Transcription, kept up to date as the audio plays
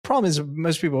problem is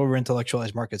most people over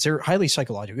intellectualize markets. They're highly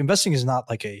psychological. Investing is not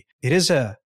like it is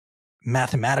a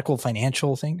mathematical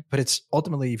financial thing, but it's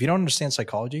ultimately, if you don't understand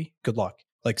psychology, good luck.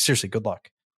 Like seriously, good luck.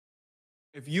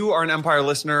 If you are an Empire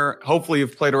listener, hopefully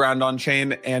you've played around on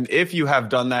chain. And if you have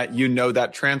done that, you know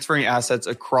that transferring assets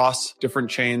across different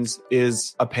chains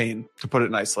is a pain, to put it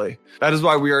nicely. That is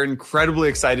why we are incredibly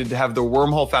excited to have the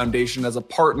Wormhole Foundation as a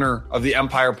partner of the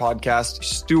Empire podcast,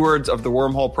 stewards of the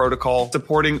Wormhole protocol,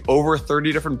 supporting over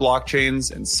 30 different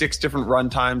blockchains and 6 different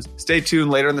runtimes. Stay tuned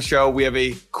later in the show. We have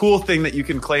a cool thing that you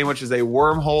can claim, which is a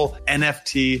Wormhole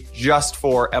NFT just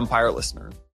for Empire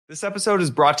listeners. This episode is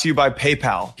brought to you by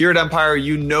PayPal. Here at Empire,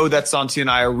 you know that Santi and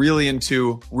I are really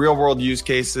into real-world use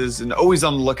cases and always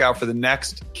on the lookout for the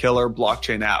next killer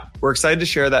blockchain app. We're excited to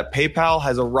share that PayPal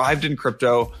has arrived in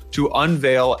crypto to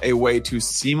unveil a way to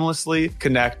seamlessly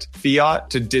connect fiat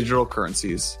to digital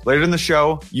currencies. Later in the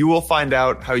show, you will find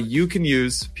out how you can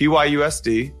use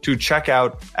PYUSD to check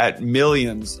out at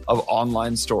millions of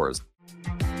online stores.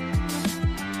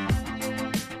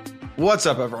 What's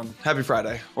up, everyone? Happy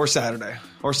Friday or Saturday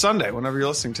or Sunday, whenever you're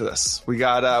listening to this. We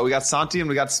got Santi and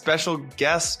we got special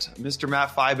guest, Mr.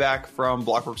 Matt Feiback from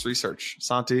Blockworks Research.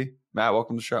 Santi, Matt,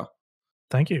 welcome to the show.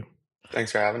 Thank you.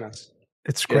 Thanks for having us.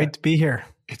 It's great to be here.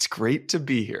 It's great to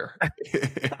be here.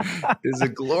 It's a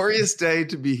glorious day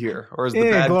to be here. Or as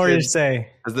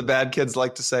the bad kids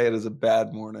like to say, it is a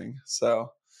bad morning.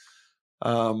 So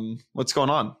what's going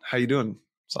on? How you doing,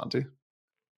 Santi?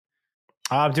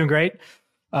 I'm doing great.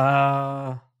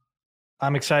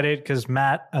 I'm excited because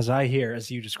Matt, as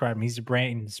you described him, he's the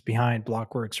brains behind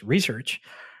Blockworks Research.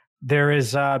 There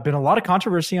has been a lot of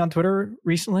controversy on Twitter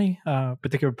recently, a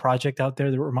particular project out there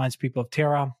that reminds people of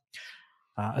Terra.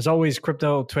 As always,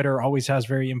 crypto Twitter always has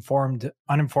very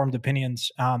uninformed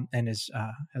opinions, and has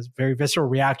very visceral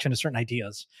reaction to certain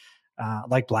ideas,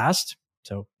 like Blast.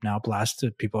 So now Blast,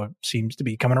 people seems to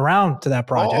be coming around to that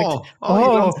project.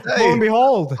 Lo and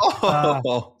behold.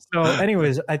 So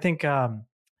anyways, I think,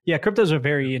 crypto is a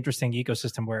very interesting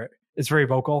ecosystem where it's very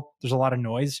vocal. There's a lot of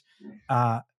noise,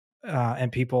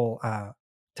 and people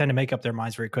tend to make up their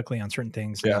minds very quickly on certain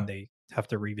things, and then they have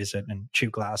to revisit and chew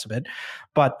glass a bit.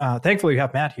 But thankfully, we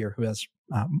have Matt here who has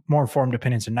more informed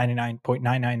opinions than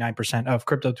 99.999% of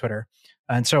crypto Twitter.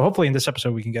 And so hopefully in this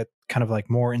episode, we can get kind of like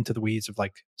more into the weeds of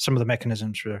like some of the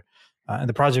mechanisms for and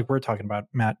the project we're talking about.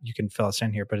 Matt, you can fill us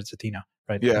in here, but it's Ethena,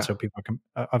 right? Yeah. And so people can,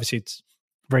 obviously it's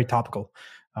very topical.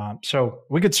 So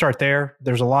we could start there.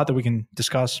 There's a lot that we can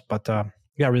discuss, but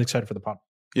really excited for the pod.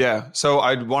 Yeah. So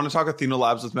I want to talk Ethena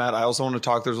Labs with Matt. I also want to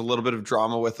talk, there's a little bit of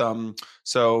drama with,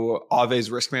 so Aave's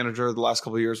risk manager the last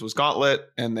couple of years was Gauntlet,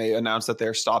 and they announced that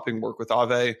they're stopping work with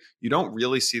Aave. You don't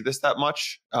really see this that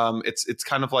much. It's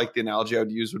kind of like the analogy I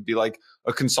would use would be like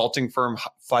a consulting firm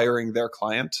firing their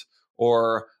client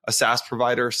or a SaaS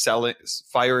provider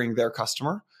firing their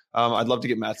customer. I'd love to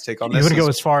get Matt's take on this. You would go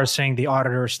as far as saying the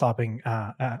auditor stopping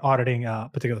auditing a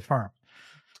particular firm.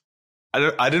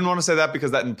 I didn't want to say that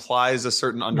because that implies a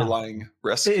certain underlying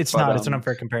risk. It's not. It's an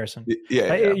unfair comparison.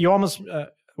 Yeah. You almost,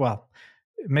 it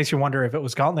makes you wonder if it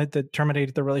was Gauntlet that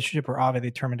terminated the relationship or Aave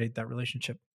that terminated that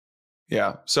relationship.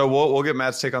 Yeah. So we'll get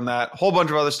Matt's take on that. Whole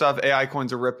bunch of other stuff. AI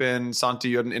coins are ripping. Santi,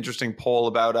 you had an interesting poll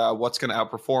about what's going to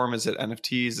outperform. Is it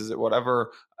NFTs? Is it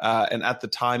whatever? And at the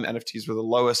time, NFTs were the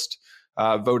lowest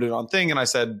voted on thing. And I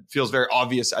said, feels very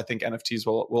obvious. I think NFTs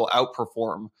will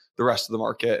outperform the rest of the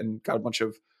market, and got a bunch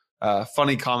of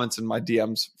funny comments in my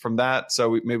DMs from that.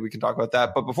 So maybe we can talk about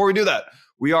that. But before we do that,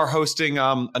 we are hosting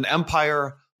an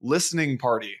Empire listening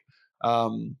party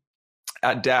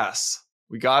at DAS.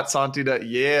 We got Santi to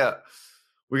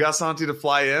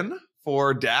fly in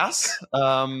for DAS.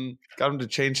 Got him to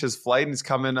change his flight, and he's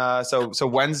coming. So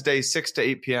Wednesday, 6 to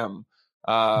 8 p.m.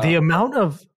 The amount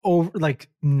of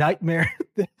nightmare.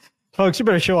 Folks, you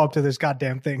better show up to this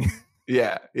goddamn thing.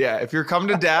 Yeah. If you're coming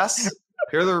to DAS,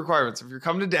 here are the requirements. If you're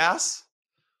coming to DAS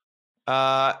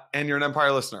and you're an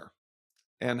Empire listener,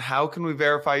 and how can we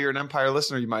verify you're an Empire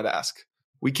listener, you might ask?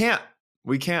 We can't.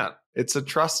 It's a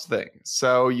trust thing.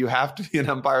 So you have to be an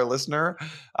Empire listener.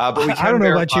 But we can I don't know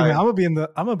verify. about you, man.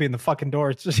 I'm gonna be in the fucking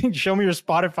door. Just show me your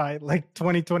Spotify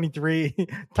 2023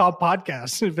 top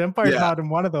podcasts. If Empire's not in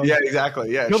one of those,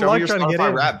 exactly. Yeah, good show luck me your trying to get Spotify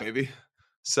in. rap, baby.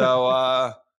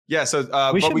 So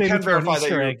but we can verify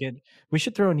that we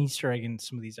should throw an Easter egg in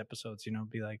some of these episodes.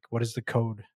 Be like, what is the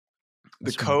code?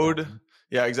 The code.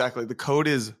 Yeah, exactly. The code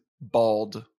is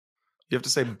BALD. You have to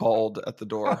say BALD at the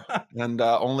door, and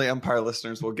only Empire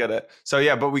listeners will get it.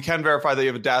 So but we can verify that you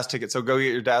have a DAS ticket. So go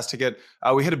get your DAS ticket.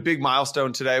 We hit a big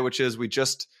milestone today, which is we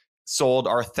just sold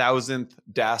our 1,000th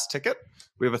DAS ticket.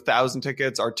 We have 1,000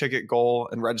 tickets. Our ticket goal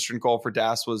and registrant goal for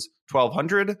DAS was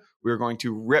 1,200. We are going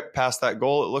to rip past that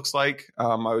goal, it looks like.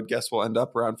 I would guess we'll end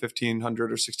up around 1,500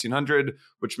 or 1,600,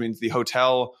 which means the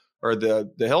hotel or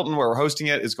the Hilton where we're hosting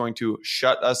it is going to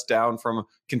shut us down from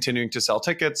continuing to sell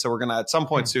tickets. So we're going to, at some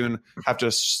point soon, have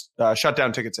to shut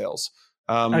down ticket sales.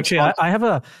 Actually, I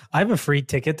have a free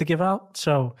ticket to give out.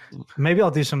 So maybe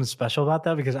I'll do something special about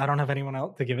that because I don't have anyone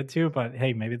else to give it to. But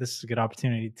hey, maybe this is a good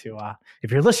opportunity to,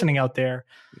 if you're listening out there,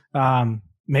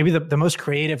 maybe the most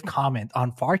creative comment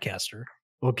on Farcaster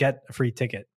will get a free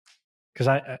ticket. Because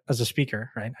I, as a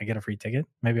speaker, right, I get a free ticket.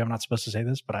 Maybe I'm not supposed to say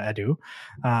this, but I do.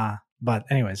 But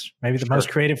anyways, maybe the most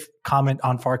creative comment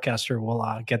on Farcaster will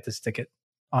get this ticket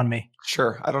on me.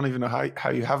 Sure. I don't even know how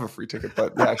you have a free ticket,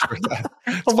 but yeah, sure.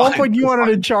 At one point you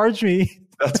wanted to charge me.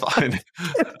 That's fine.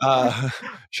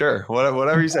 Sure.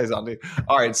 Whatever you say, Sandy.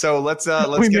 All right. So let's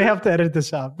we may have to edit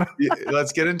this up.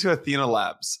 Let's get into Ethena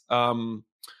Labs.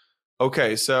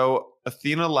 Okay. So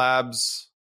Ethena Labs,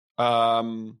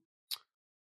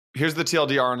 here's the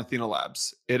TLDR on Ethena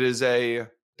Labs. It is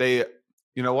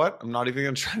you know what? I'm not even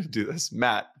going to try to do this.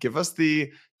 Matt, give us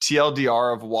the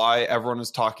TLDR of why everyone is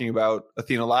talking about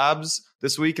Ethena Labs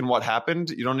this week and what happened.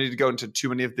 You don't need to go into too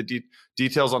many of the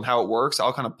details on how it works.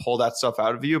 I'll kind of pull that stuff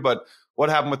out of you. But what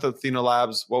happened with Ethena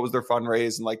Labs? What was their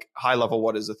fundraise? And like high level,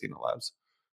 what is Ethena Labs?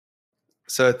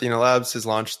 So Ethena Labs has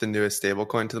launched the newest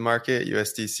stablecoin to the market,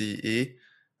 USDCE.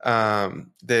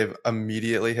 They've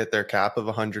immediately hit their cap of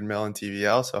 100 mil in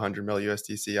TVL, so 100 mil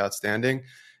USDC outstanding.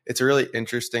 It's a really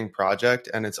interesting project,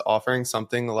 and it's offering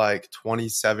something like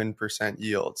 27%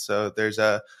 yield. So there's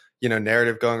a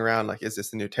narrative going around like, is this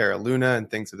the new Terra Luna and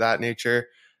things of that nature?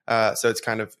 So it's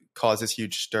kind of caused this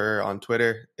huge stir on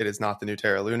Twitter. It is not the new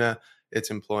Terra Luna.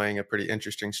 It's employing a pretty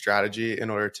interesting strategy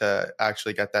in order to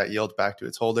actually get that yield back to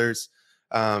its holders.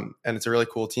 And it's a really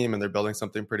cool team, and they're building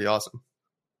something pretty awesome.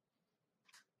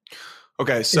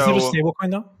 Okay, so is it a stablecoin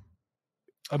though?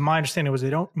 My understanding was they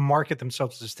don't market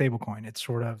themselves as a stablecoin. It's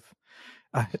sort of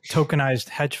a tokenized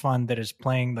hedge fund that is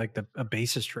playing like a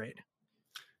basis trade.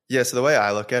 Yeah, so the way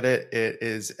I look at it, it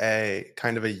is a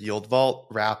kind of a yield vault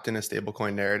wrapped in a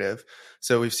stablecoin narrative.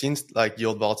 So we've seen like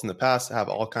yield vaults in the past have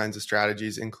all kinds of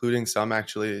strategies, including some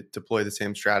actually deploy the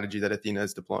same strategy that Ethena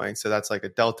is deploying. So that's like a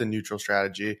delta neutral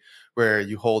strategy where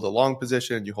you hold a long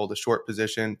position, you hold a short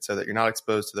position so that you're not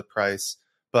exposed to the price,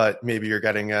 but maybe you're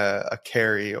getting a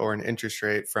carry or an interest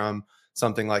rate from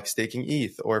something like staking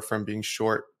ETH or from being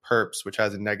short perps, which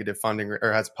has a negative funding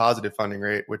or has a positive funding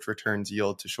rate, which returns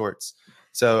yield to shorts.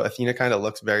 So Ethena kind of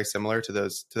looks very similar to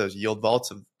those yield vaults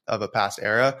of a past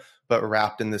era, but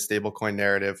wrapped in the stablecoin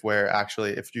narrative where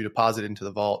actually if you deposit into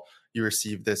the vault, you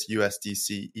receive this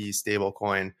USDCE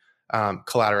stablecoin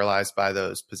collateralized by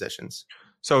those positions.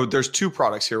 So there's two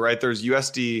products here, right? There's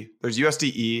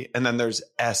USDE, and then there's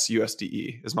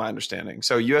SUSDE is my understanding.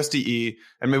 So USDE,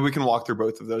 and maybe we can walk through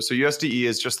both of those. So USDE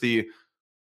is just the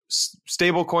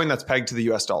stable coin that's pegged to the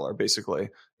US dollar, basically.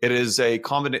 It is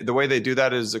the way they do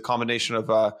that is a combination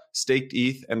of staked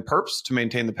ETH and perps to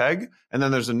maintain the peg. And then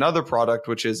there's another product,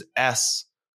 which is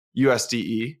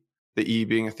SUSDE, the E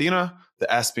being Ethena,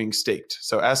 the S being staked.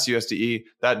 So SUSDE,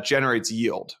 that generates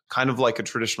yield, kind of like a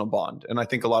traditional bond. And I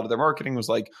think a lot of their marketing was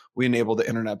like, we enable the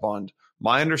internet bond.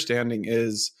 My understanding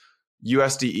is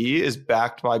USDE is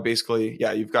backed by basically,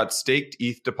 you've got staked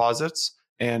ETH deposits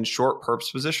and short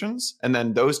perps positions. And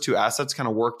then those two assets kind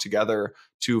of work together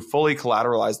to fully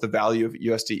collateralize the value of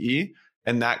USDE.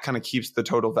 And that kind of keeps the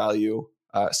total value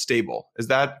stable.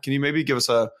 Can you maybe give us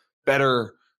a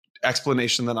better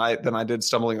explanation than I did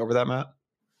stumbling over that, Matt?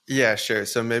 Yeah, sure.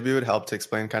 So maybe it would help to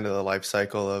explain kind of the life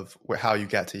cycle of how you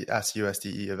get to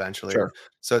SUSDE eventually. Sure.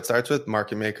 So it starts with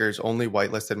market makers. Only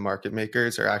whitelisted market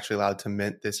makers are actually allowed to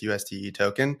mint this USDE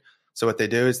token. So what they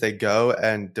do is they go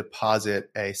and deposit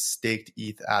a staked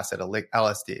ETH asset, a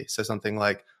LSD. So something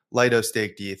like Lido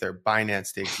staked ETH or Binance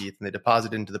staked ETH, and they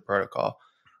deposit into the protocol.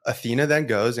 Ethena then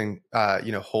goes and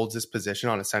holds this position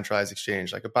on a centralized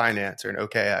exchange like a Binance or an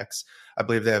OKX. I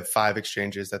believe they have 5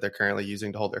 exchanges that they're currently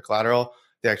using to hold their collateral.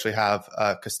 They actually have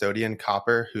a custodian,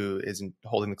 Copper, who is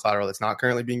holding the collateral that's not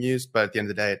currently being used. But at the end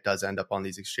of the day, it does end up on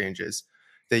these exchanges.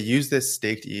 They use this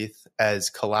staked ETH as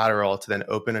collateral to then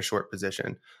open a short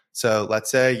position. So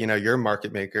let's say, you're a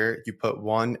market maker, you put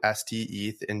 1 ST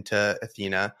ETH into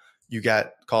Ethena, you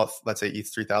get, let's say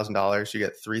ETH $3,000, you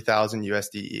get 3,000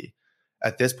 USDE.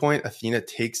 At this point, Ethena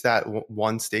takes that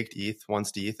one staked ETH,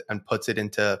 and puts it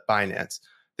into Binance.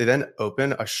 they then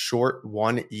open a short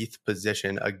 1 ETH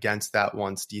position against that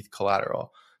 1 ETH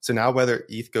collateral. So now whether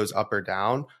ETH goes up or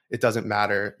down, it doesn't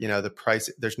matter. The price,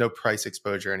 there's no price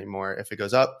exposure anymore. If it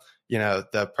goes up,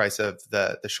 the price of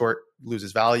the short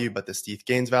loses value, but the ETH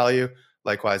gains value.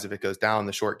 Likewise, if it goes down,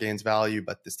 the short gains value,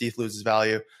 but the ETH loses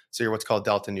value. So you're what's called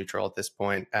delta neutral at this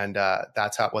point. And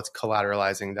that's what's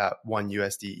collateralizing that 1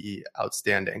 USDE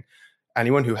outstanding.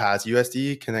 Anyone who has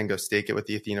USDE can then go stake it with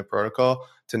the Ethena protocol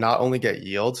to not only get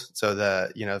yield, so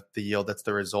the yield that's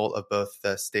the result of both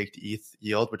the staked ETH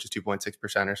yield, which is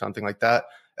 2.6% or something like that,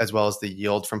 as well as the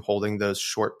yield from holding those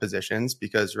short positions,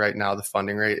 because right now the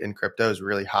funding rate in crypto is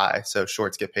really high. So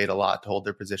shorts get paid a lot to hold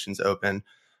their positions open.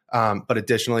 But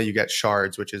additionally, you get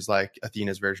shards, which is like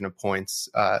Athena's version of points,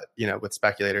 with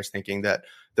speculators thinking that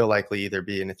there'll likely either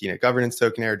be an Ethena governance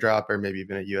token airdrop or maybe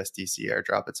even a USDC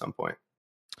airdrop at some point.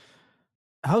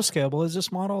 How scalable is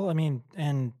this model? I mean,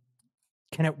 and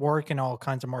can it work in all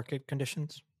kinds of market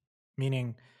conditions?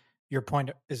 Meaning, your point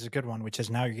is a good one, which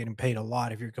is now you're getting paid a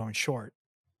lot if you're going short.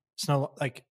 It's no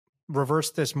like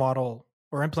reverse this model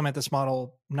or implement this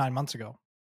model 9 months ago.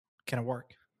 Can it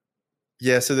work?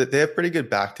 Yeah, so that they have pretty good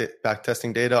back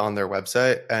testing data on their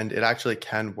website, and it actually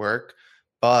can work.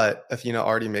 But Athena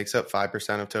already makes up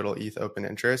 5% of total ETH open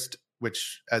interest,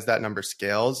 which as that number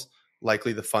scales,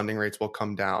 likely the funding rates will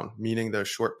come down, meaning those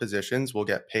short positions will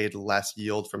get paid less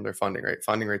yield from their funding rate.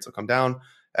 Funding rates will come down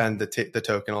and the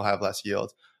token will have less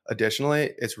yield. Additionally,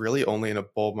 it's really only in a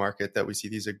bull market that we see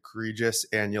these egregious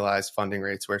annualized funding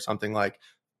rates where something like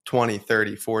 20,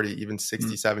 30, 40, even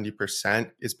 60,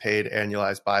 70% is paid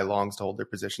annualized by longs to hold their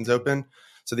positions open.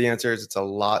 So the answer is it's a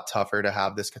lot tougher to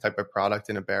have this type of product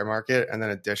in a bear market. And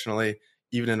then additionally,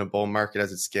 even in a bull market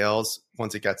as it scales,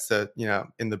 once it gets to,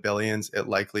 in the billions, it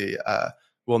likely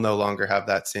will no longer have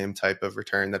that same type of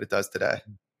return that it does today.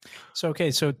 So, okay.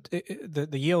 So the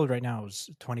yield right now is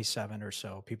 27 or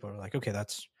so. People are like, okay,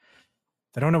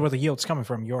 they don't know where the yield's coming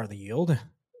from. You're the yield.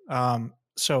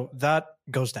 So that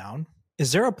goes down.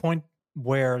 Is there a point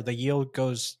where the yield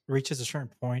reaches a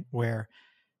certain point where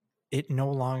it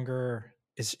no longer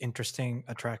is interesting,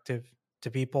 attractive to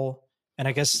people? And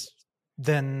I guess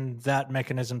then that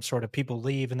mechanism sort of people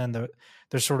leave, and then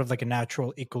there's sort of like a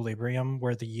natural equilibrium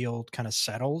where the yield kind of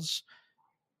settles.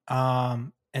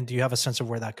 And do you have a sense of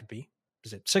where that could be?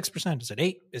 Is it 6%? Is it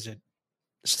 8%? Is it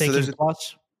staking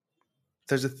plus?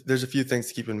 There's a few things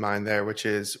to keep in mind there, which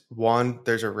is one,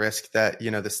 there's a risk that,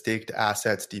 the staked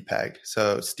assets depeg.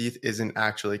 So ETH isn't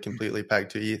actually completely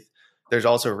pegged to ETH. There's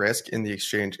also risk in the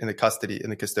exchange, in the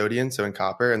custodian, so in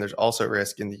Copper, and there's also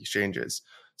risk in the exchanges.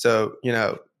 So,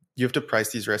 you have to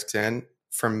price these risks in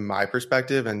from my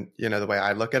perspective. And, the way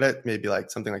I look at it, maybe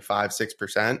like something like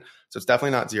 5-6%. So it's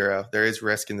definitely not zero. There is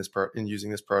risk in in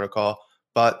using this protocol,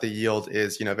 but the yield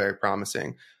is, very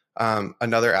promising.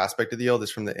 Another aspect of the yield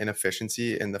is from the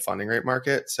inefficiency in the funding rate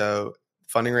market. So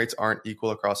funding rates aren't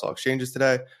equal across all exchanges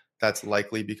today. That's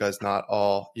likely because not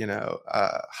all,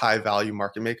 high value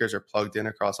market makers are plugged in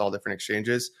across all different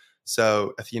exchanges.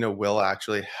 So Athena will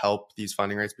actually help these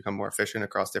funding rates become more efficient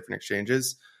across different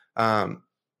exchanges.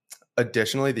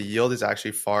 Additionally, the yield is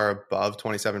actually far above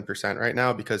 27% right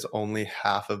now because only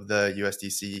half of the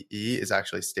USDCE is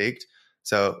actually staked.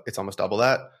 So it's almost double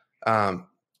that.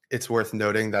 It's worth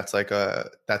noting that's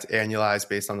annualized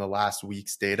based on the last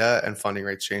week's data, and funding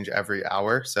rates change every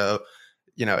hour. So,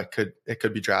 it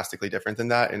could be drastically different than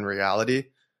that in reality.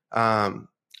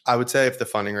 I would say if the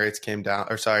funding rates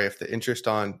if the interest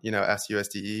on,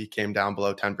 SUSDE came down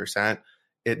below 10%,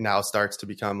 it now starts to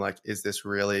become like, is this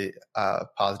really a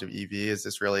positive EV? Is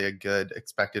this really a good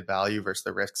expected value versus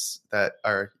the risks that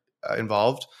are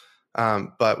involved?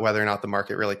 But whether or not the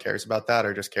market really cares about that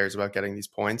or just cares about getting these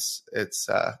points, that's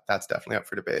definitely up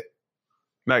for debate.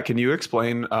 Matt, can you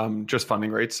explain just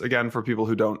funding rates again for people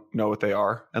who don't know what they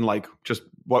are, and like just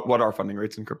what are funding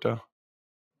rates in crypto?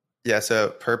 Yeah, so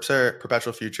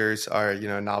perpetual futures are,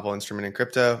 a novel instrument in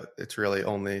crypto. It's really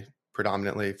only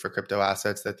predominantly for crypto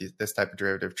assets that this type of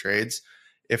derivative trades.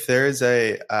 If there is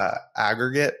a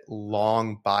aggregate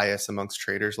long bias amongst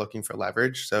traders looking for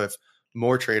leverage, so if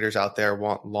more traders out there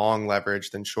want long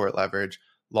leverage than short leverage,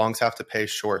 longs have to pay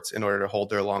shorts in order to hold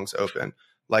their longs open.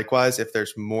 Likewise, if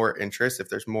there's more interest, if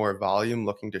there's more volume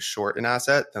looking to short an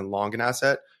asset than long an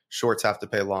asset, shorts have to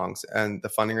pay longs. And the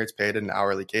funding rate's paid at an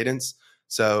hourly cadence.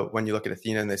 So when you look at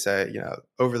Ethena and they say,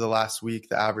 over the last week,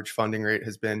 the average funding rate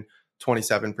has been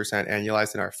 27%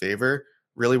 annualized in our favor.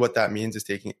 Really what that means is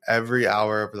taking every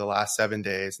hour over the last 7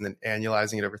 days and then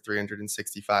annualizing it over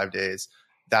 365 days.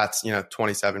 That's,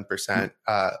 27%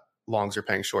 longs are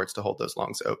paying shorts to hold those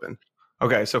longs open.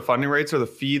 Okay, so funding rates are the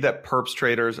fee that perps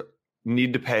traders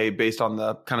need to pay based on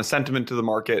the kind of sentiment to the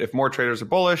market. If more traders are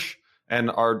bullish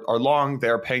and are long, they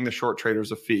are paying the short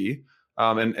traders a fee,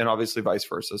 and obviously vice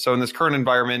versa. So in this current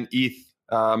environment, ETH,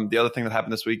 the other thing that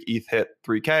happened this week, ETH hit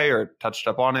 3K or touched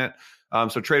up on it.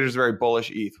 So traders are very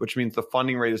bullish ETH, which means the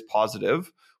funding rate is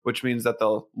positive, which means that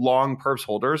the long perps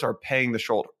holders are paying the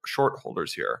short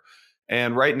holders here.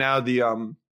 And right now,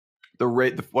 the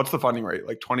rate, what's the funding rate?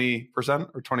 Like 20%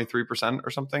 or 23% or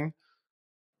something?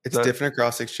 It's different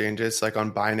across exchanges. Like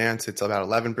on Binance, it's about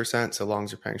 11%. So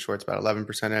longs are paying shorts about 11%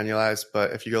 annualized.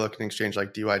 But if you go look at an exchange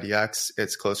like DYDX,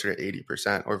 it's closer to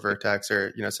 80%, or Vertex,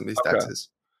 or some of these dexes.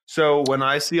 So when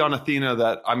I see on Ethena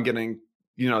that I'm getting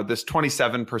this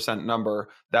 27% number,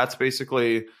 that's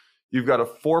basically you've got a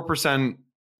 4%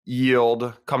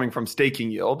 yield coming from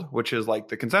staking yield, which is like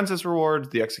the consensus rewards,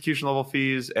 the execution level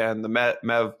fees, and the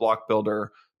MEV block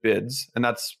builder bids, and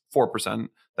that's 4%.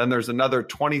 Then there's another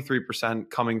 23%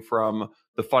 coming from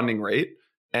the funding rate.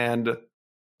 And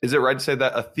is it right to say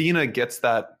that Ethena gets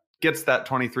that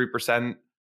 23%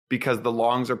 because the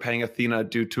longs are paying Ethena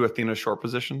due to Athena's short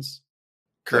positions?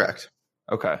 Correct.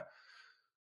 Okay.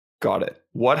 Got it.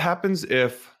 What happens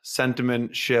if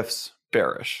sentiment shifts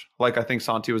bearish? Like I think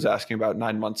Santi was asking about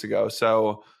 9 months ago.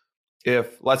 So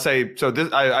if, let's say,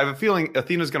 I have a feeling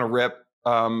Athena's going to rip,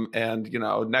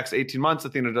 and next 18 months,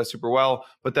 Athena does super well.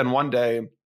 But then one day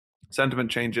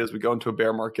sentiment changes, we go into a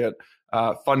bear market,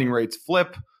 funding rates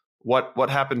flip. What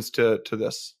happens to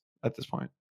this at this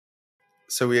point?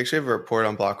 So we actually have a report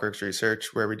on Blockworks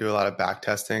Research where we do a lot of back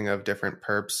testing of different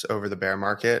perps over the bear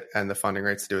market and the funding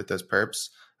rates to do with those perps.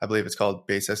 I believe it's called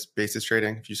basis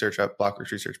trading. If you search up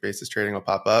Blockworks Research basis trading, it'll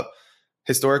pop up.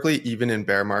 Historically, even in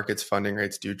bear markets, funding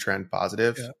rates do trend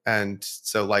positive. Yeah. And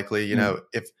so likely,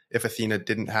 if Athena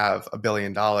didn't have $1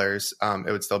 billion,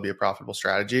 it would still be a profitable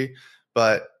strategy.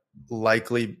 But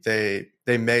likely they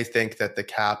may think that the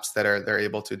caps that they're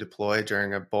able to deploy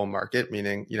during a bull market,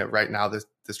 meaning, right now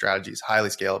the strategy is highly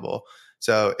scalable.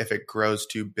 So if it grows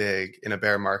too big in a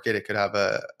bear market, it could have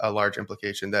a large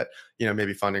implication that,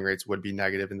 maybe funding rates would be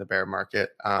negative in the bear market.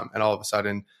 And all of a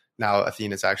sudden now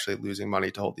Athena is actually losing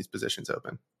money to hold these positions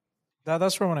open.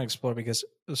 That's what I want to explore, because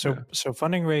so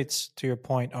funding rates, to your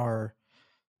point, are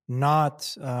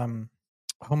not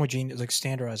homogeneous, like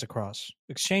standardized across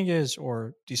exchanges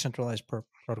or decentralized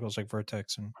protocols like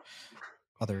Vertex and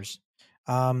others.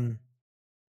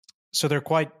 So they're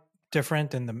quite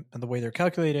different in the way they're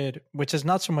calculated, which is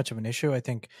not so much of an issue. I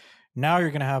think now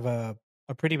you're going to have a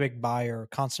pretty big buyer,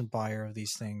 constant buyer of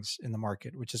these things in the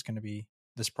market, which is going to be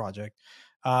this project.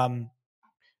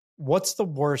 What's the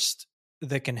worst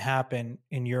that can happen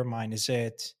in your mind? Is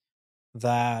it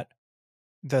that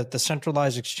the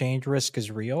centralized exchange risk is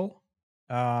real?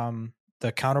 The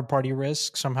counterparty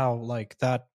risk, somehow like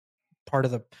that part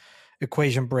of the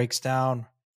equation breaks down?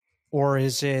 Or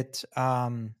is it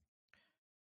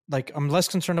like I'm less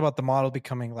concerned about the model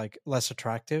becoming like less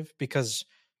attractive, because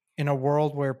in a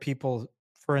world where people,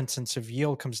 for instance, if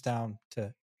yield comes down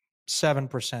to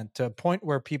 7%, to a point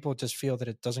where people just feel that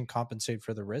it doesn't compensate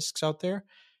for the risks out there,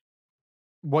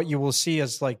 what you will see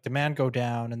is like demand go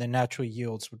down and then naturally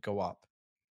yields would go up,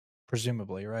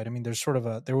 presumably, right? I mean,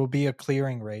 there will be a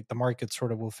clearing rate. The market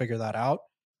sort of will figure that out.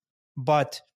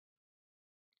 But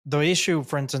the issue,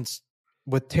 for instance,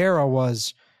 with Terra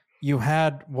was you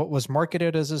had what was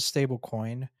marketed as a stable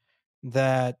coin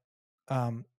that,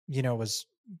 was,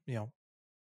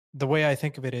 the way I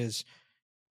think of it is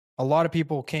a lot of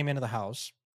people came into the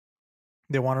house.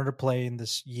 They wanted to play in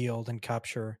this yield and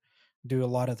capture, do a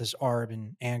lot of this ARB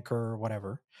and anchor or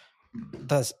whatever.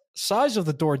 The size of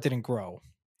the door didn't grow.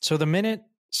 So the minute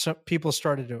some people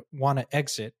started to want to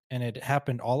exit, and it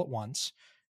happened all at once,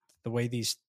 the way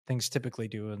these things typically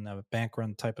do in a bank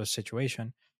run type of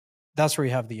situation, that's where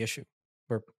you have the issue,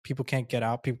 where people can't get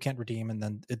out, people can't redeem, and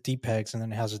then it depegs and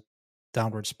then it has a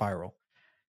downward spiral.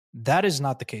 That is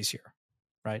not the case here,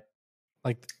 right?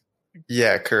 Like,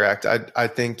 yeah, correct. I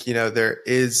think, there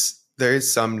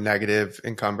is some negative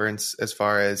encumbrance as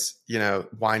far as,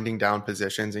 winding down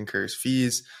positions incurs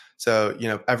fees. So,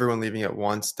 everyone leaving at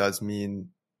once does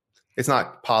mean it's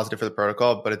not positive for the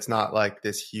protocol, but it's not like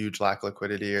this huge lack of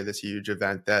liquidity or this huge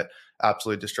event that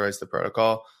absolutely destroys the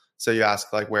protocol. So you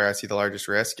ask like where I see the largest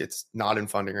risk, it's not in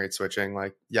funding rate switching.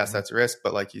 Like, yes, that's a risk,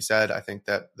 but like you said, I think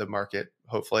that the market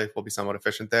hopefully will be somewhat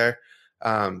efficient there.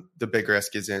 The big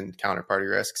risk is in counterparty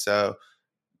risk. So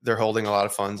they're holding a lot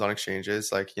of funds on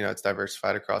exchanges. Like, it's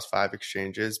diversified across 5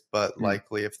 exchanges, but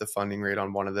likely if the funding rate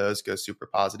on one of those goes super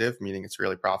positive, meaning it's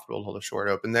really profitable to hold a short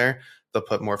open there, they'll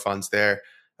put more funds there.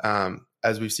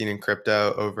 As we've seen in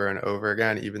crypto over and over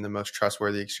again, even the most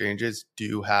trustworthy exchanges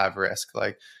do have risk.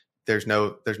 Like there's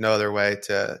no other way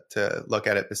to look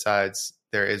at it besides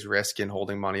there is risk in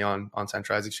holding money on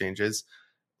centralized exchanges.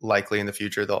 Likely in the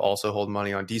future, they'll also hold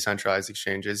money on decentralized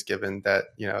exchanges, given that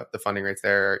the funding rates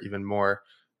there are even more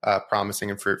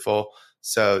promising and fruitful.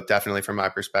 So definitely, from my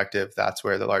perspective, that's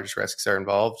where the largest risks are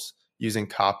involved. Using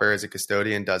copper as a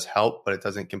custodian does help, but it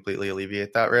doesn't completely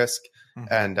alleviate that risk. Mhm.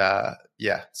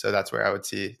 And so that's where I would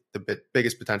see the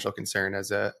biggest potential concern as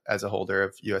a holder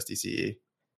of USDCE.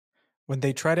 When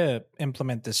they try to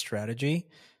implement this strategy,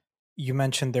 you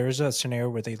mentioned there is a scenario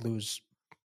where they lose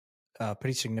a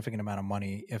pretty significant amount of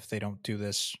money if they don't do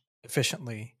this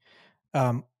efficiently.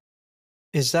 Um,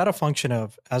 is that a function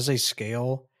of as they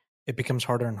scale, it becomes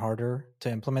harder and harder to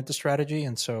implement the strategy,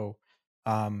 and so,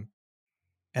 um,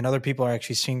 and other people are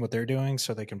actually seeing what they're doing,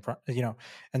 so they can,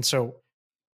 and so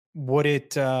would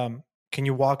it? Can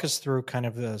you walk us through kind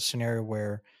of the scenario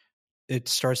where it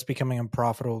starts becoming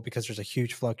unprofitable because there's a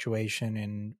huge fluctuation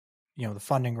in the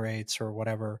funding rates or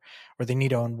whatever, or they need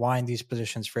to unwind these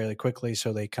positions fairly quickly,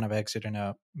 so they kind of exit in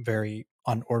a very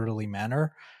unorderly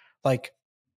manner? Like,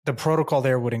 the protocol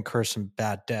there would incur some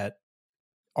bad debt.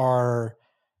 Are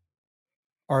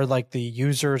like the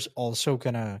users also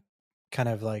gonna kind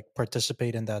of like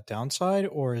participate in that downside,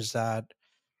 or is that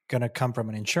gonna come from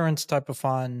an insurance type of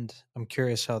fund? I'm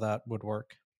curious how that would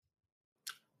work.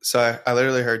 So I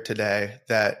literally heard today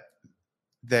that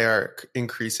they are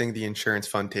increasing the insurance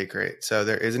fund take rate. So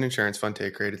there is an insurance fund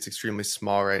take rate. It's extremely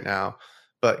small right now.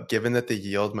 But given that the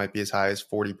yield might be as high as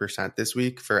 40% this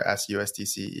week for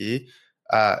SUSDCE,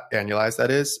 annualized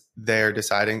that is, they've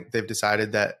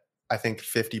decided that I think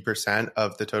 50%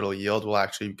 of the total yield will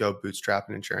actually go bootstrap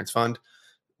an insurance fund,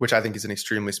 which I think is an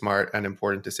extremely smart and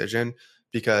important decision,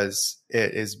 because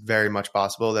it is very much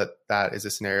possible that that is a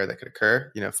scenario that could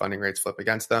occur. Funding rates flip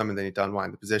against them and they need to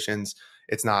unwind the positions.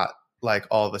 It's not like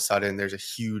all of a sudden there's a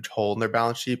huge hole in their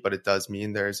balance sheet, but it does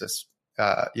mean there's this,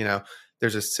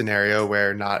 there's a scenario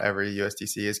where not every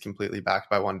USDC is completely backed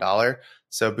by $1.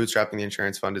 So bootstrapping the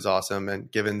insurance fund is awesome.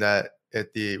 And given that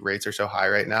the rates are so high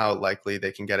right now, likely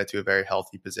they can get it to a very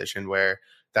healthy position where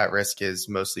that risk is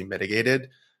mostly mitigated.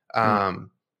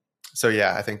 So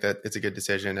yeah, I think that it's a good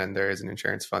decision, and there is an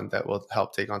insurance fund that will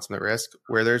help take on some of the risk.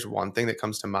 Where there's one thing that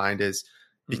comes to mind is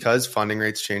because funding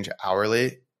rates change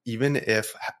hourly, even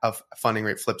if a funding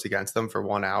rate flips against them for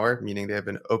 1 hour, meaning they have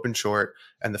been open short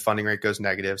and the funding rate goes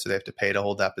negative, so they have to pay to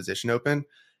hold that position open,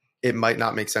 it might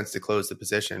not make sense to close the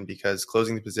position because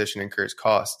closing the position incurs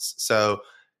costs. So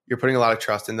you're putting a lot of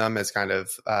trust in them as kind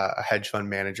of a hedge fund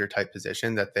manager type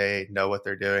position, that they know what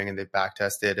they're doing and they've back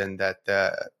tested, and that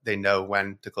they know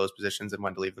when to close positions and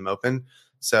when to leave them open.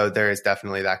 So there is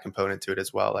definitely that component to it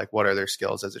as well. Like, what are their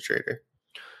skills as a trader?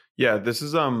 Yeah, this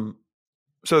is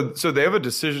so they have a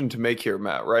decision to make here,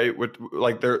 Matt, right? With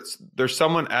like there's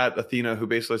someone at Ethena who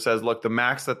basically says, look, the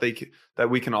max that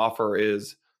we can offer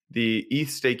is the ETH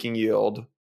staking yield,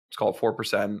 let's call it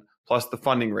 4%, plus the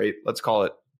funding rate, let's call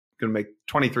it going to make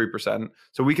 23%.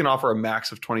 So we can offer a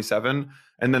max of 27,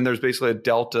 and then there's basically a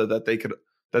delta that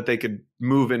they could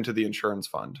move into the insurance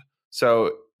fund.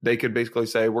 So they could basically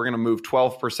say, we're going to move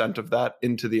 12% of that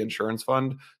into the insurance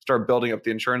fund, start building up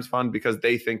the insurance fund, because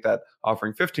they think that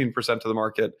offering 15% to the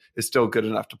market is still good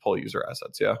enough to pull user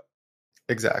assets. Yeah.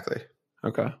 Exactly.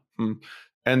 Okay.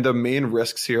 And the main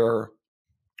risks here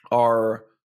are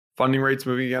funding rates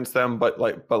moving against them, but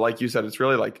like you said, it's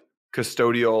really like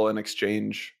custodial and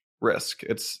exchange risk.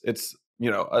 It's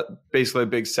basically a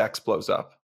big SEX blows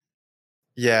up.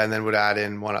 Yeah, and then would add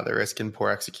in one other risk in poor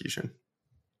execution.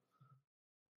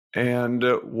 And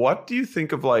what do you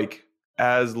think of like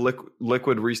as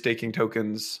liquid restaking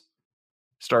tokens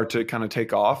start to kind of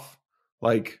take off?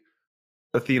 Like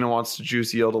Ethena wants to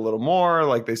juice yield a little more.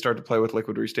 Like they start to play with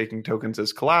liquid restaking tokens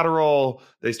as collateral.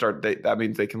 That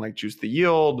means they can like juice the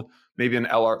yield. Maybe an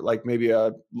LR, like maybe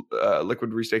a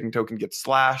liquid restaking token gets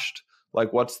slashed.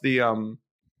 Like what's the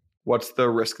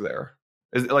risk there?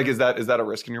 Is that a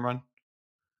risk in your mind?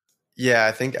 Yeah,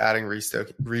 I think adding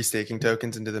restaking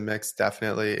tokens into the mix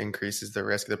definitely increases the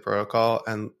risk of the protocol,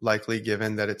 and likely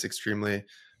given that it's extremely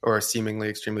or seemingly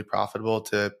extremely profitable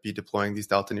to be deploying these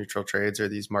delta neutral trades or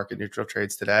these market neutral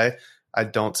trades today, I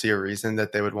don't see a reason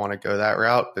that they would want to go that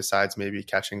route besides maybe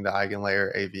catching the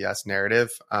eigenlayer AVS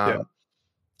narrative.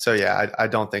 So yeah, I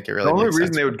don't think it really. The only makes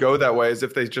reason sense. they would go that way is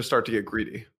if they just start to get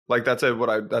greedy. Like that's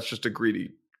just a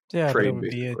greedy. Yeah, but it would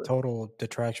basically be a total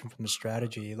detraction from the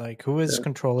strategy. Like, who is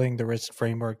controlling the risk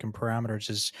framework and parameters?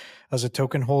 Is as a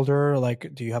token holder,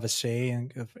 like, do you have a say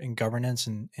in governance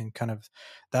and kind of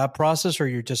that process, or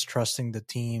you're just trusting the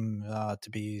team to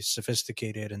be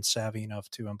sophisticated and savvy enough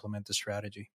to implement the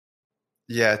strategy?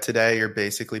 Yeah, today you're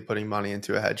basically putting money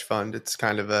into a hedge fund. It's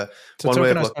kind of a It's a one way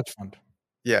of tokenized look. hedge fund.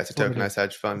 Yeah, it's a That's what it tokenized is.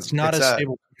 hedge fund. It's not as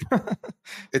stable.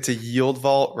 It's a yield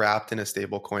vault wrapped in a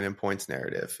stable coin and points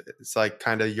narrative. It's like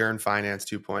kind of Yearn Finance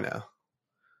 2.0.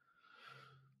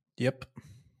 Yep.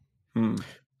 Hmm.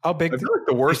 How big? I feel like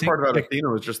the worst part about like,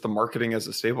 Ethena was just the marketing as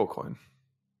a stable coin.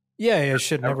 Yeah, it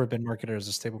should never have been marketed as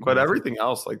a stable coin. But everything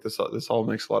else, like this all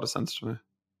makes a lot of sense to me.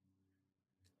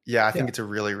 Yeah, I think it's a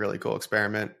really, really cool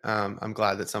experiment. I'm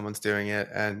glad that someone's doing it,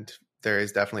 and there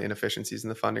is definitely inefficiencies in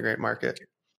the funding rate market.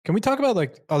 Can we talk about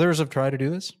like others have tried to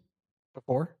do this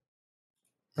before?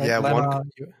 Right? Yeah, Lemma,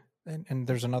 and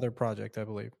there's another project, I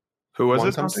believe. Who was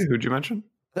it? Who'd you mention?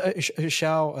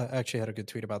 Xiao actually had a good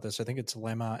tweet about this. I think it's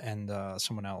Lemma and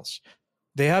someone else.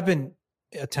 They have been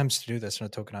attempts to do this in a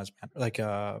tokenized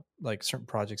manner, like certain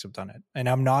projects have done it. And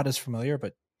I'm not as familiar,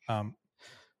 but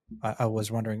I was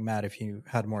wondering, Matt, if you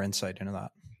had more insight into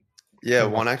that. Yeah,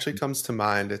 one actually comes to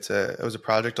mind. It was a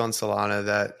project on Solana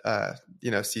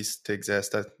that ceased to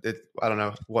exist. I don't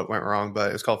know what went wrong, but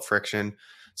it was called Friction.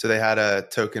 So they had a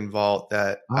token vault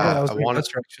that I was an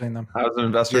investor actually in them. I was an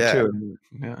investor too.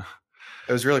 Yeah,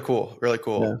 it was really cool, really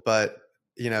cool. Yeah. But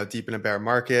deep in a bear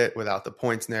market, without the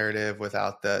points narrative,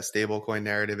 without the stablecoin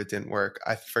narrative, it didn't work.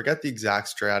 I forget the exact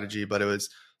strategy, but it was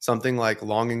something like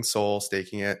longing SOL,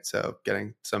 staking it, so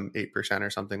getting some 8% or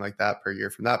something like that per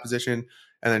year from that position,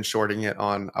 and then shorting it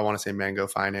on, I want to say Mango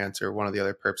Finance or one of the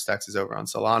other perp stacks over on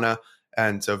Solana.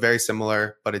 And so very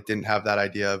similar, but it didn't have that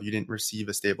idea of you didn't receive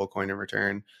a stable coin in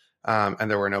return, and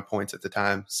there were no points at the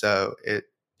time. So it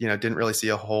didn't really see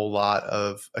a whole lot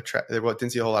of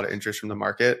didn't see a whole lot of interest from the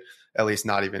market, at least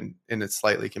not even in its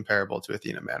slightly comparable to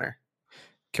Ethena manner.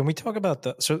 Can we talk about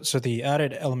so the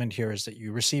added element here is that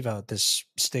you receive out this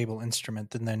stable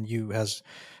instrument, and then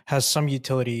has some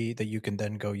utility that you can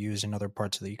then go use in other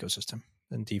parts of the ecosystem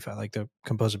in DeFi, like the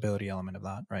composability element of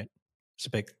that, right? It's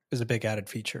a big added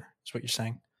feature, is what you're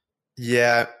saying.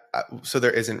 Yeah, so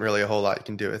there isn't really a whole lot you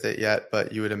can do with it yet,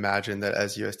 but you would imagine that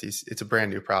as USDC, it's a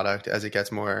brand new product. As it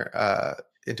gets more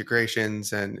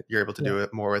integrations and you're able to do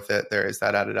it more with it, there is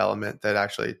that added element that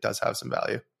actually does have some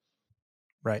value.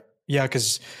 Right. Yeah,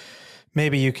 because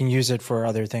maybe you can use it for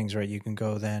other things, right? You can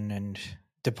go then and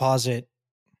deposit,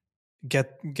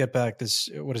 get back this,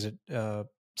 what is it,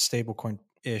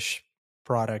 stablecoin-ish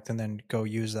product, and then go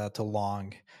use that to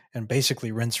long and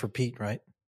basically rinse, repeat, right?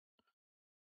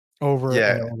 Over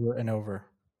and over and over.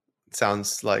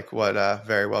 Sounds like what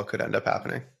very well could end up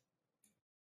happening.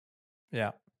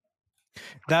 Yeah.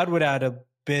 That would add a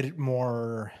bit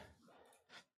more.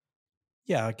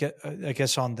 Yeah, I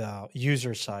guess on the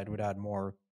user side would add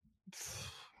more.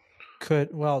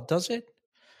 Does it?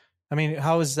 I mean,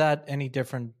 how is that any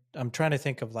different? I'm trying to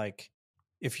think of like,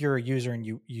 if you're a user and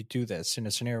you do this in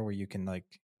a scenario where you can like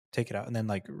take it out and then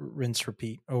like rinse,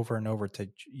 repeat over and over to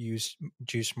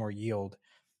juice more yield.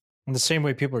 In the same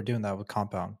way people are doing that with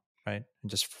Compound, right? And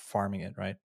just farming it,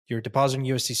 right? You're depositing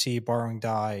USDC, borrowing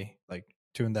DAI, like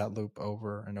doing that loop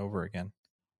over and over again,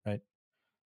 right?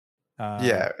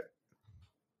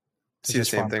 See the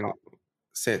same thing.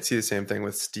 See the same thing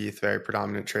with Steth, very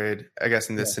predominant trade. I guess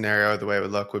in this scenario, the way it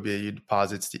would look would be you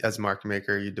deposit as a market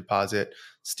maker, you deposit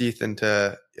Steth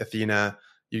into Ethena,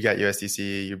 you get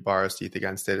USDC, you borrow Steth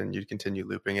against it, and you'd continue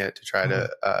looping it to try to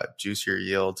juice your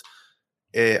yield.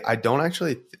 I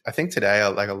think today,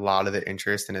 like a lot of the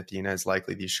interest in Ethena is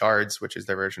likely these shards, which is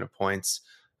their version of points.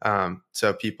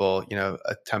 So people,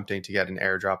 attempting to get an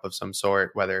airdrop of some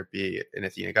sort, whether it be an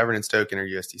Ethena governance token or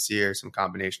USDC or some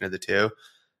combination of the two.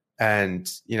 And,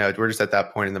 we're just at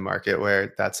that point in the market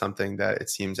where that's something that it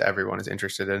seems everyone is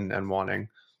interested in and wanting.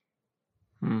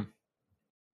 Are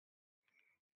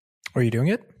you doing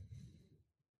it?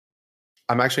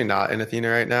 I'm actually not in Ethena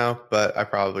right now, but I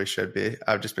probably should be.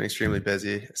 I've just been extremely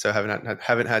busy, so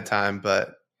haven't had time,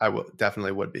 but I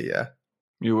definitely would be. Yeah,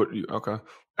 you would. Okay,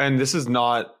 and this is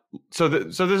not. So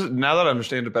this is, now that I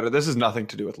understand it better, this is nothing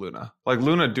to do with Luna. Like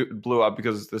Luna blew up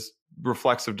because this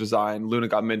reflexive design. Luna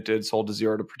got minted, sold to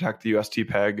zero to protect the UST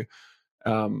peg,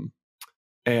 and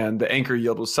the anchor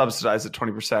yield was subsidized at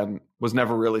 20%. Was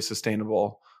never really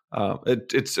sustainable.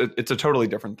 It's a totally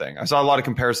different thing. I saw a lot of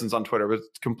comparisons on Twitter, but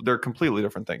they're completely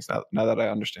different things now that I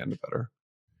understand it better.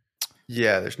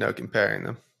 Yeah, there's no comparing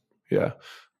them. Yeah.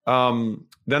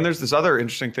 Then there's this other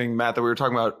interesting thing, Matt, that we were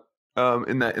talking about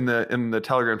in the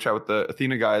Telegram chat with the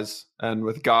Ethena guys and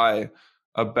with Guy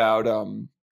about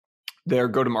their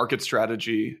go-to-market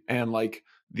strategy and like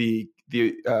the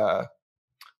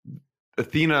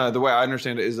Ethena. The way I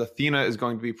understand it is Ethena is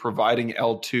going to be providing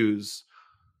L2s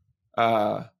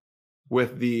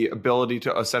with the ability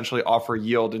to essentially offer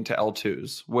yield into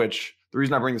L2s, which The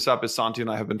reason I bring this up is Santi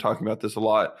and I have been talking about this a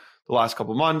lot the last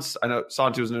couple of months. I know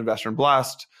Santi was an investor in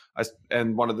Blast,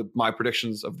 and one of my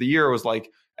predictions of the year was like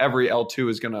every L2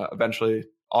 is going to eventually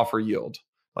offer yield,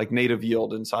 like native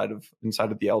yield inside of the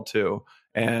L2,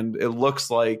 and it looks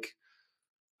like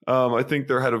I think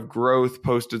their head of growth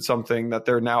posted something that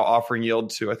they're now offering yield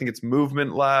to. I think it's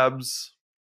Movement Labs.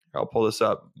 I'll pull this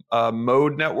up.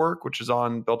 Mode Network, which is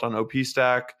built on OP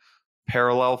Stack,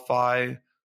 Parallel Phi,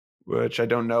 which I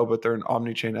don't know, but they're an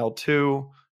omnichain L2,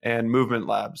 and Movement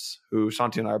Labs, who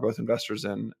Santi and I are both investors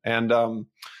in. And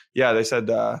they said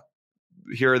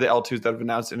here are the L2s that have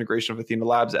announced integration of Ethena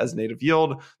Labs as native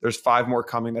yield. There's 5 more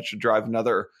coming that should drive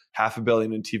another $500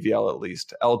 million in TVL at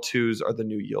least. L2s are the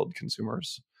new yield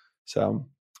consumers. So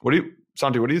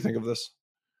Santi, what do you think of this?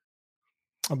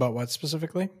 About what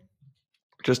specifically?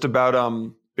 Just about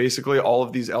basically all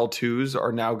of these L2s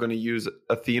are now going to use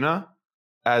Ethena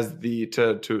as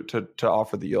to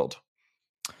offer the yield.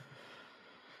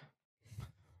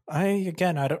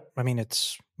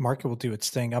 It's market will do its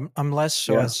thing. I'm less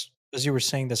so as you were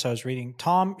saying this, I was reading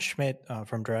Tom Schmidt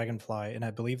from Dragonfly, and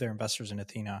I believe they're investors in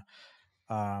Ethena,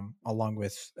 along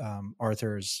with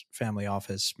Arthur's family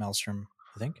office, Maelstrom,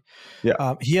 I think.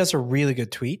 Yeah. He has a really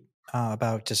good tweet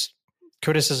about just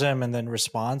criticism and then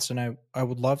response. And I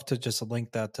would love to just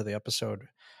link that to the episode.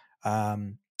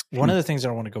 One of the things that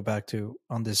I want to go back to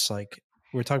on this, like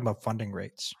we're talking about funding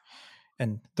rates,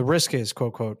 and the risk is,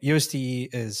 quote, quote, USDE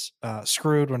is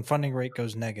screwed when funding rate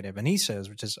goes negative. And he says,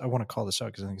 which is, I want to call this out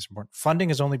because I think it's important. Funding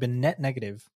has only been net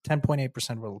negative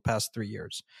 10.8% over the past 3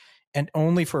 years, and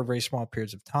only for very small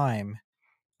periods of time.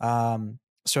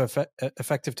 So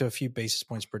effective to a few basis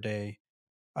points per day,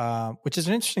 which is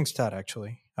an interesting stat,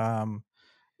 actually.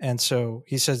 And so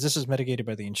he says this is mitigated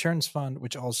by the insurance fund,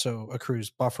 which also accrues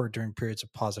buffer during periods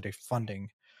of positive funding.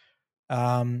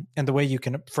 And the way you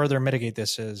can further mitigate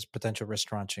this is potential risk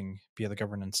tranching via the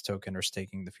governance token or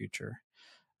staking the future.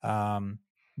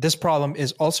 This problem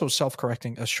is also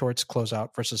self-correcting as shorts close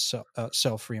out versus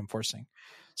self-reinforcing.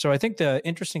 So I think the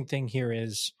interesting thing here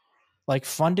is like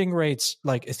funding rates,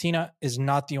 like Ethena is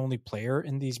not the only player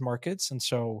in these markets. And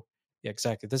so, yeah,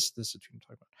 exactly. This is what I'm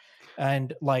talking about.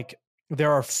 And like,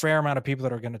 there are a fair amount of people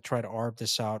that are going to try to arb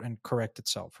this out and correct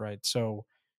itself, right? So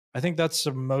I think that's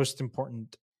the most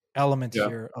important element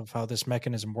here of how this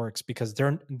mechanism works, because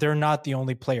they're not the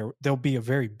only player. There'll be a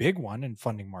very big one in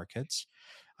funding markets.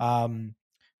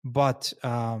 But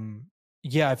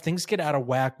if things get out of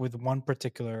whack with one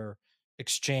particular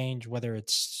exchange, whether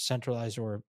it's centralized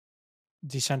or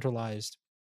decentralized,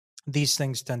 these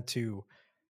things tend to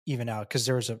even out because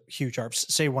there's a huge arb.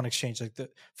 Say one exchange, like the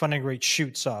funding rate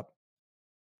shoots up,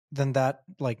 then that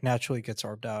like naturally gets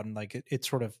arbed out, and like it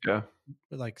sort of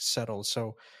like settles.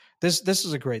 So this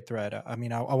is a great thread. I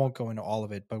mean, I won't go into all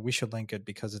of it, but we should link it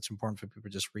because it's important for people to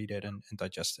just read it and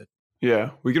digest it. Yeah,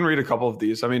 we can read a couple of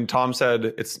these. I mean, Tom said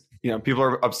it's, people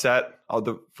are upset.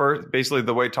 Basically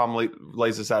the way Tom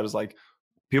lays this out is like,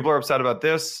 people are upset about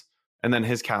this, and then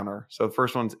his counter. So the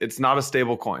first one's, it's not a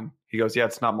stable coin. He goes, yeah,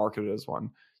 it's not marketed as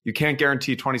one. You can't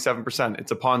guarantee 27%.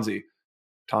 It's a Ponzi.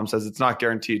 Tom says it's not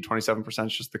guaranteed. 27%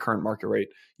 is just the current market rate.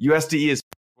 USDE is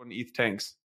when ETH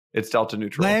tanks. It's delta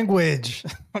neutral. Language.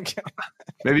 Okay.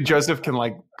 Maybe Joseph can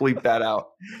like bleep that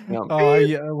out.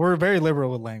 Yeah, we're very liberal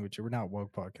with language. We're not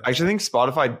woke podcast. I actually think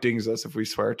Spotify dings us if we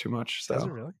swear too much. So Is it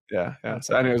really? Yeah.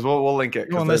 So anyways, we'll link it.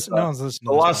 No one's listening.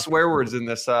 A lot of swear words in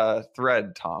this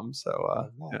thread, Tom. So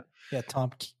yeah,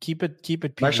 Tom, keep it.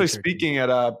 I'm actually speaking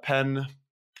at Penn.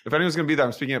 If anyone's going to be there,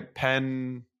 I'm speaking at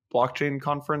Penn Blockchain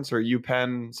Conference or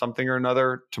UPenn something or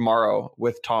another tomorrow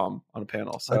with Tom on a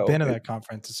panel. So I've been to that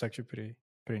conference. It's actually pretty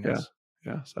nice.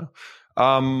 Yeah. So,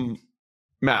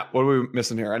 Matt, what are we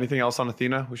missing here? Anything else on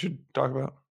Ethena we should talk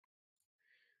about?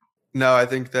 No, I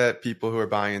think that people who are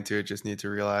buying into it just need to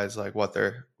realize like what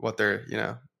they're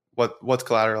what's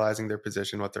collateralizing their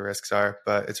position, what the risks are.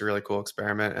 But it's a really cool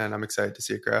experiment, and I'm excited to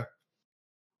see it grow.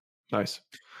 Nice.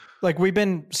 Like we've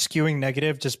been skewing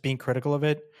negative, just being critical of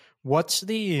it. What's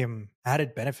the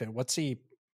added benefit? What's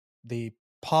the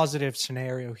positive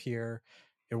scenario here?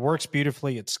 It works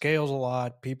beautifully. It scales a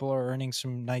lot. People are earning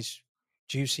some nice,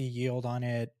 juicy yield on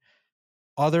it.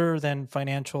 Other than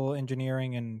financial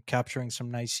engineering and capturing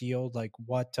some nice yield, like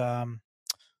what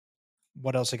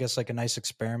else? I guess like a nice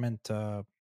experiment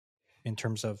in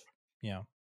terms of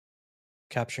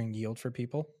capturing yield for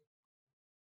people.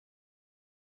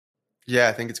 Yeah,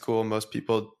 I think it's cool. Most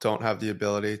people don't have the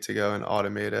ability to go and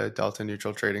automate a delta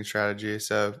neutral trading strategy.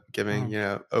 So giving,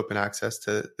 open access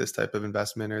to this type of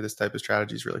investment or this type of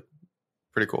strategy is really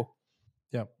pretty cool.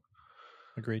 Yeah.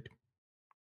 Agreed.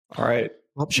 All right.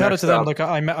 Well, shout out to them. Like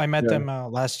I met them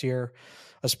last year.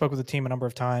 I spoke with the team a number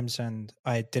of times, and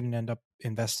I didn't end up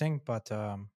investing, but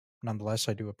nonetheless,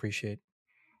 I do appreciate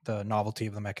the novelty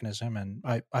of the mechanism, and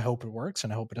I hope it works,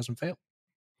 and I hope it doesn't fail.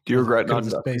 Do you regret not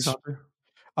Good of the investing, space. Tucker?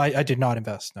 I did not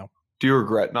invest. No. Do you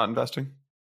regret not investing?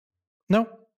 No.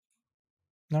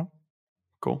 No.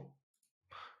 Cool.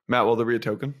 Matt, will there be a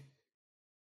token?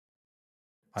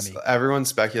 I mean, everyone's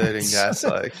speculating yes.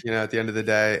 Like, at the end of the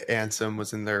day, Ansem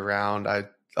was in their round.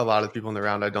 A lot of people in the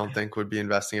round I don't think would be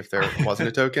investing if there wasn't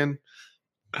a token.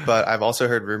 But I've also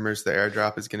heard rumors the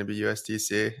airdrop is going to be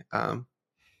USDC. I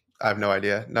have no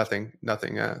idea. Nothing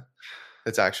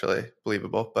that's actually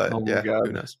believable. But who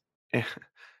knows?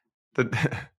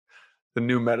 The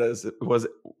new meta was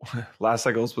last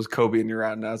cycles was Kobe in your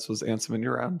round. Now it was Ansem in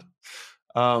your round.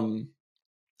 All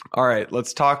right,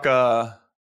 let's talk Gauntlet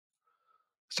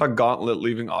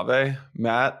leaving Aave.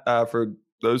 Matt, for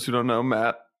those who don't know,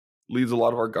 Matt leads a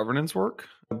lot of our governance work.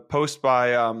 A post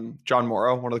by John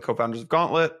Morrow, one of the co-founders of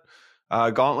Gauntlet.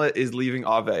 Gauntlet is leaving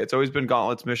Aave. It's always been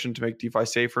Gauntlet's mission to make DeFi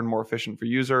safer and more efficient for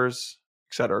users,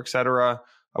 et cetera, et cetera.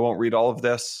 I won't read all of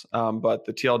this, but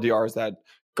the TLDR is that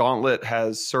Gauntlet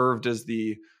has served as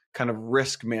the kind of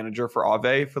risk manager for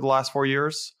Aave for the last 4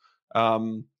 years.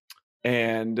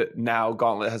 And now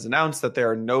Gauntlet has announced that they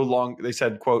are they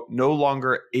said, quote, no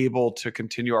longer able to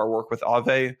continue our work with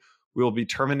Aave. We will be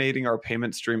terminating our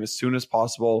payment stream as soon as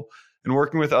possible and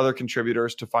working with other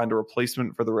contributors to find a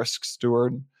replacement for the risk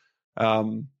steward.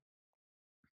 There's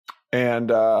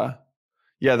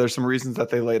some reasons that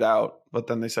they laid out, but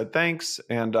then they said thanks.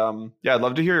 And I'd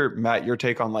love to hear, Matt, your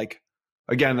take on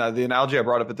again, the analogy I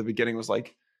brought up at the beginning was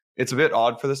it's a bit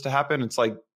odd for this to happen. It's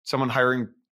like someone hiring,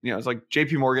 it's like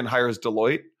JP Morgan hires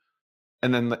Deloitte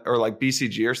and then, or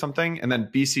BCG or something, and then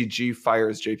BCG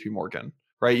fires JP Morgan,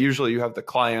 right? Usually you have the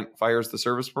client fires the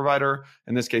service provider.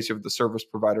 In this case, you have the service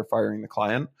provider firing the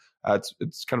client.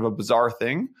 It's kind of a bizarre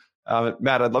thing.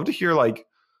 Matt, I'd love to hear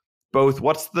both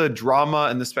what's the drama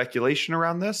and the speculation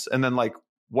around this, and then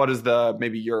what is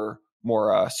maybe your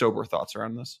more sober thoughts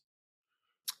around this?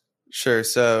 Sure.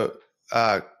 So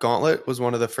Gauntlet was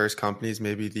one of the first companies,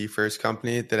 maybe the first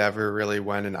company that ever really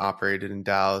went and operated in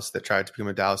DAOs that tried to become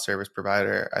a DAO service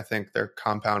provider. I think their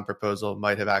compound proposal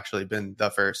might have actually been the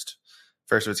first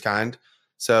of its kind.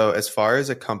 So as far as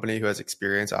a company who has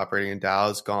experience operating in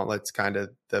DAOs, Gauntlet's kind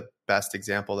of the best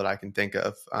example that I can think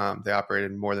of. They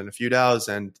operated in more than a few DAOs,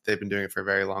 and they've been doing it for a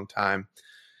very long time.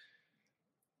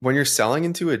 When you're selling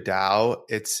into a DAO,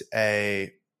 it's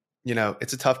a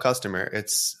tough customer.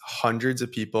 It's hundreds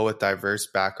of people with diverse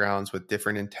backgrounds, with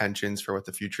different intentions for what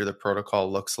the future of the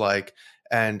protocol looks like.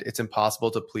 And it's impossible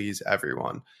to please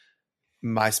everyone.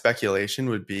 My speculation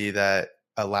would be that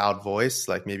a loud voice,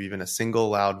 maybe even a single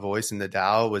loud voice in the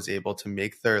DAO, was able to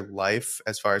make their life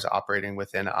as far as operating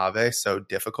within Aave so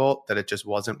difficult that it just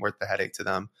wasn't worth the headache to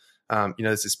them.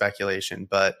 This is speculation,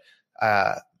 but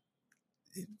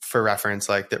for reference,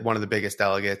 that one of the biggest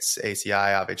delegates,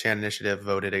 ACI, Aave Chan Initiative,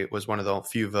 voted. It was one of the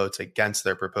few votes against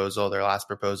their last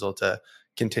proposal to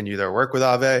continue their work with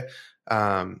Aave.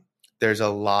 There's a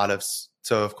lot of,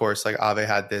 so of course, Aave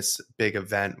had this big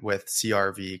event with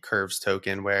CRV Curves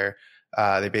token where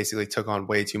they basically took on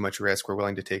way too much risk. We're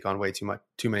willing to take on way too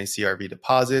many CRV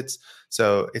deposits.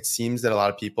 So it seems that a lot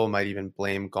of people might even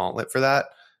blame Gauntlet for that,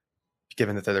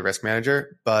 given that they're the risk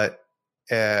manager. But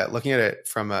looking at it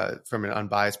from an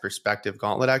unbiased perspective,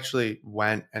 Gauntlet actually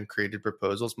went and created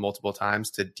proposals multiple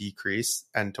times to decrease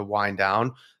and to wind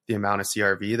down the amount of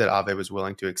CRV that Aave was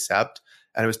willing to accept,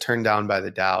 and it was turned down by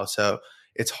the DAO. So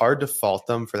it's hard to fault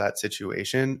them for that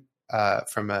situation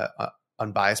from a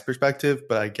unbiased perspective,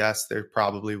 but I guess there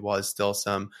probably was still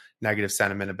some negative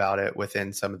sentiment about it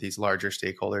within some of these larger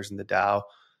stakeholders in the DAO.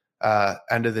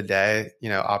 End of the day,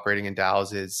 operating in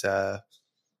DAOs is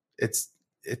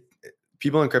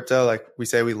people in crypto, we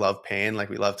say we love pain,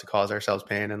 we love to cause ourselves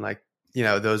pain. And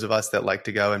those of us that like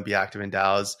to go and be active in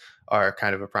DAOs are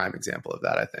kind of a prime example of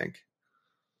that, I think.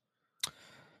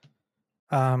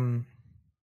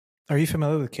 Are you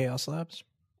familiar with Chaos Labs?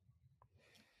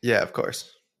 Yeah, of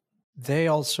course. They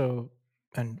also,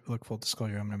 and look, full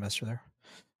disclosure, I'm an investor there.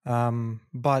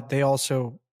 But they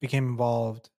also became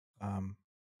involved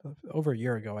over a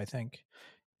year ago, I think,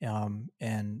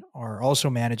 and are also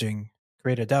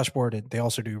create a dashboard. And they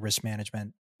also do risk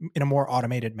management in a more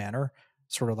automated manner,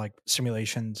 sort of like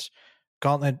simulations.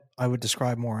 Gauntlet, I would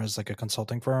describe more as a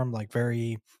consulting firm,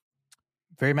 very,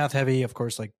 very math heavy, of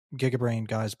course, Gigabrain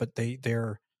guys, but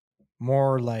they're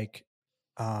more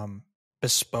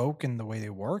bespoke in the way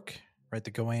they work, right? They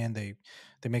go in, they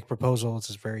make proposals.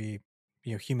 It's very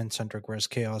human centric, whereas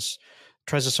Chaos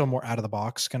tries to sell more out of the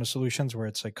box kind of solutions where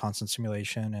it's constant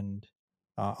simulation and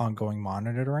ongoing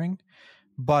monitoring.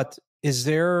 But is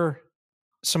there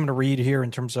something to read here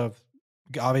in terms of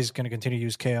Aave going to continue to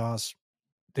use chaos?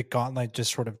 The Gauntlet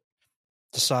just sort of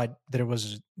decide that it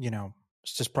was,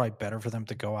 it's just probably better for them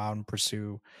to go out and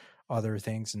pursue other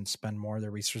things and spend more of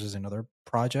their resources in other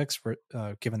projects for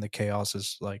given the chaos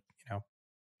is like,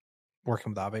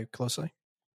 working with Aave closely.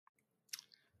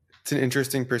 It's an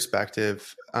interesting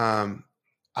perspective.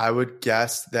 I would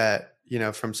guess that,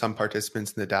 from some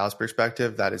participants in the DAO's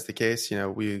perspective, that is the case.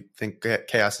 We think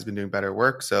Chaos has been doing better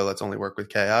work, so let's only work with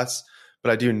Chaos.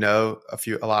 But I do know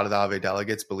a lot of the Aave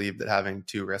delegates believe that having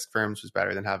 2 risk firms was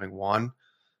better than having 1.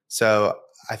 So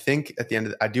I think at the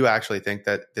end I do actually think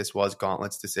that this was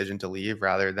Gauntlet's decision to leave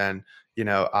rather than,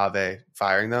 Aave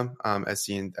firing them. As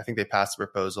seen, I think they passed a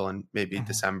proposal in maybe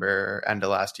December or end of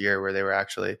last year where they were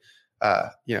actually,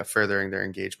 furthering their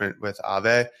engagement with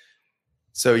Aave.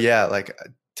 So yeah, like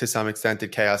to some extent,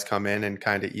 did Chaos come in and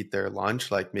kind of eat their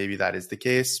lunch? Like maybe that is the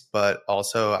case, but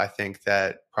also I think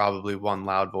that probably one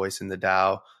loud voice in the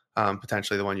DAO,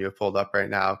 potentially the one you have pulled up right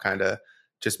now, kind of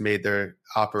just made their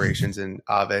operations in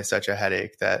Aave such a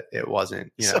headache that it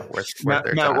wasn't, worth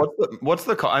their Matt, time. what's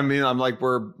the I mean, I'm like,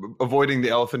 we're avoiding the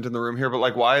elephant in the room here, but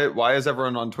like, why is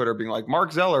everyone on Twitter being like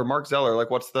Mark Zeller?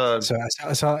 Like, what's the? So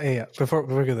I saw before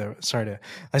we go there.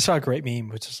 I saw a great meme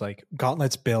which is like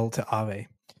Gauntlet's bill to Aave,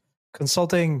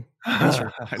 consulting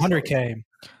research 100K,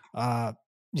 at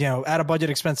a budget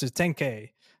expenses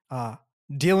 10K,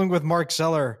 dealing with Mark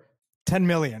Zeller 10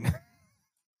 million.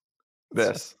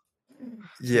 This.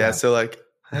 Yeah, so like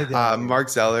Mark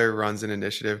Zeller runs an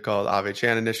initiative called Aave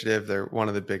Chan Initiative. They're one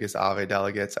of the biggest Aave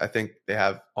delegates. I think they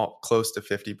have close to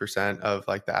 50% of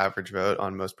like the average vote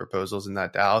on most proposals in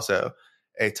that DAO. So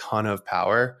a ton of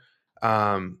power.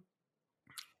 At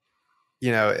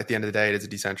the end of the day, it is a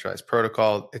decentralized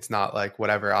protocol. It's not like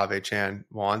whatever Aave Chan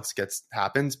wants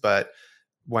happens. But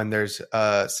when there's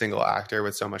a single actor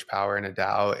with so much power in a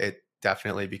DAO, it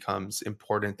definitely becomes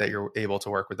important that you're able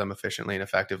to work with them efficiently and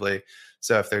effectively.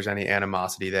 So if there's any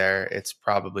animosity there, it's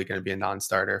probably going to be a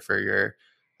non-starter for your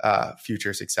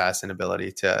future success and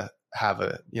ability to have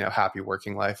a happy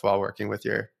working life while working with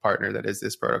your partner that is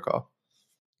this protocol.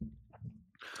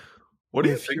 What do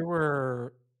you if think? You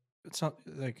were, it's not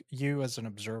like you as an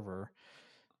observer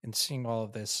and seeing all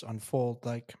of this unfold,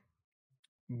 like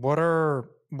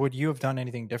would you have done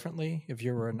anything differently if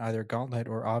you were in either Gauntlet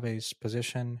or Aave's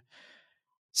position?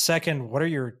 Second, what are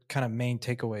your kind of main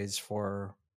takeaways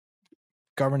for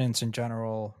governance in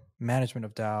general, management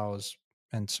of DAOs,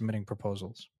 and submitting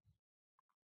proposals?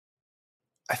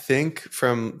 I think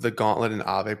from the Gauntlet and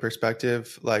Aave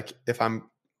perspective, like if I'm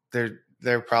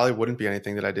there probably wouldn't be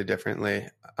anything that I did differently.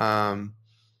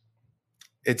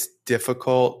 It's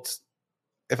difficult.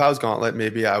 If I was Gauntlet,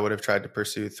 maybe I would have tried to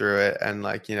pursue through it. And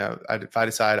like, if I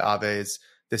decide Aave is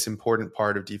this important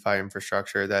part of DeFi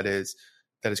infrastructure that is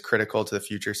critical to the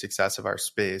future success of our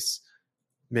space,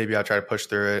 maybe I'll try to push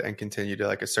through it and continue to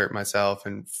like assert myself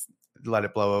and let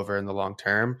it blow over in the long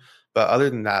term. But other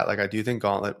than that, like I do think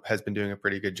Gauntlet has been doing a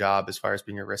pretty good job as far as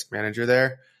being a risk manager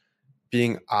there.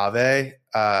 Being Aave,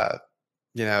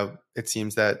 it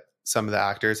seems that some of the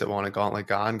actors that wanted Gauntlet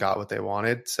gone got what they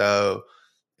wanted. So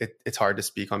it's hard to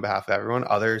speak on behalf of everyone.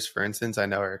 Others, for instance, I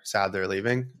know are sad they're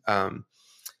leaving. And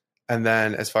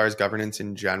then as far as governance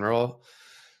in general,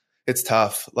 it's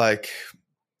tough. Like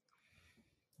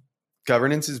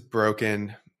governance is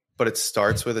broken, but it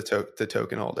starts with the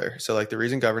token holder. So like the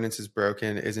reason governance is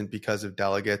broken isn't because of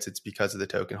delegates, it's because of the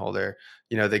token holder.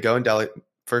 They go and delegate.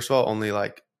 First of all, only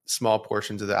like small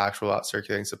portions of the actual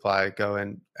circulating supply go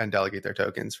in and delegate their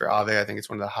tokens. For Aave, I think it's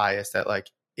one of the highest at like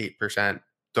 8%.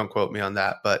 Don't quote me on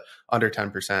that, but under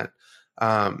 10%.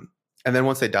 And then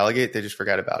once they delegate, they just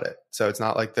forget about it. So it's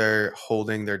not like they're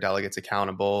holding their delegates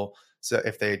accountable. So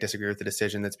if they disagree with the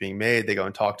decision that's being made, they go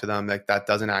and talk to them. Like that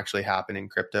doesn't actually happen in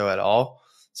crypto at all.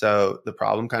 So the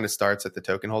problem kind of starts at the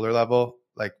token holder level,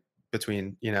 like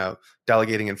between,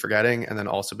 delegating and forgetting, and then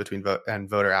also between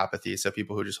voter apathy. So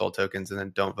people who just hold tokens and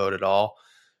then don't vote at all.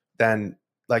 Then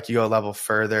like you go a level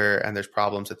further and there's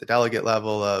problems at the delegate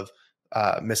level of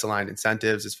misaligned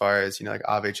incentives as far as, like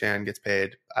Aave Chan gets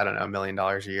paid, I don't know, $1 million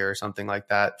a year or something like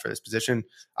that for this position.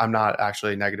 I'm not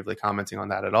actually negatively commenting on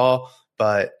that at all,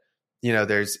 but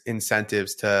there's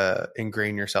incentives to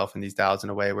ingrain yourself in these DAOs in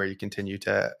a way where you continue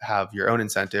to have your own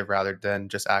incentive rather than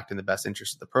just act in the best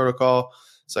interest of the protocol.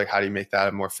 So like, how do you make that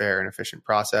a more fair and efficient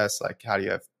process? Like, how do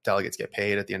you have delegates get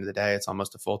paid at the end of the day? It's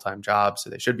almost a full-time job, so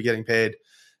they should be getting paid.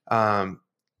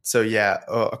 So yeah,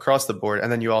 across the board. And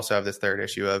then you also have this third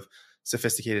issue of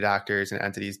sophisticated actors and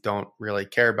entities don't really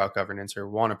care about governance or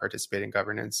want to participate in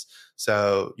governance.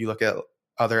 So you look at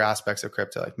other aspects of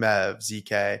crypto like MEV,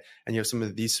 ZK, and you have some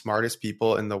of the smartest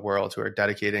people in the world who are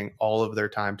dedicating all of their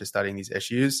time to studying these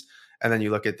issues. And then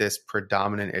you look at this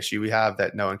predominant issue we have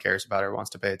that no one cares about or wants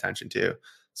to pay attention to.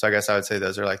 So I guess I would say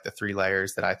those are like the three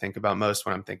layers that I think about most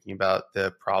when I'm thinking about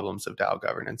the problems of DAO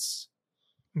governance.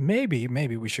 Maybe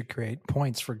we should create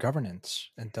points for governance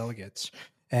and delegates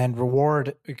and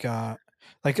reward.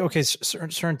 Okay,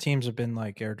 certain teams have been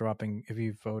like airdropping if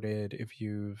you've voted, if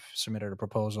you've submitted a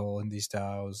proposal in these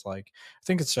DAOs. Like, I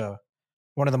think it's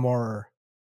one of the more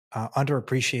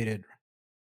underappreciated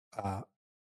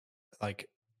like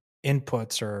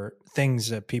inputs or things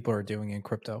that people are doing in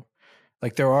crypto.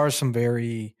 Like, there are some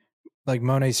very, like,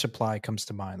 Monet Supply comes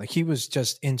to mind. Like, he was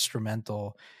just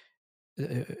instrumental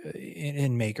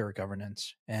in maker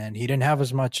governance, and he didn't have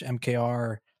as much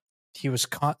MKR. He was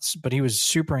but he was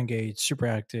super engaged, super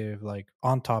active, like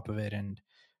on top of it, and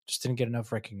just didn't get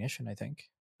enough recognition. I think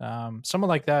someone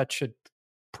like that should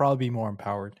probably be more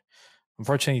empowered.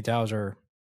 Unfortunately, DAOs are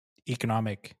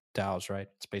economic DAOs, right?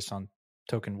 It's based on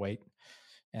token weight,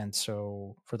 and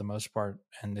so for the most part,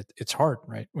 and it's hard,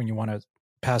 right? When you want to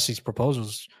pass these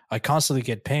proposals, I constantly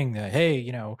get pinged that, hey,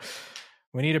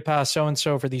 we need to pass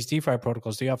so-and-so for these DeFi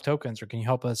protocols. Do you have tokens, or can you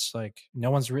help us? Like,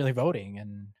 no one's really voting,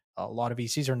 and a lot of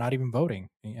VCs are not even voting,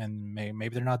 and maybe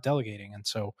they're not delegating. And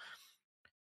so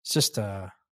it's just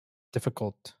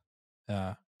difficult.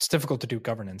 It's difficult to do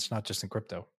governance, not just in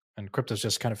crypto. And crypto's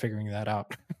just kind of figuring that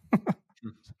out.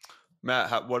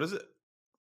 Matt, what is it?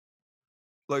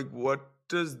 Like, what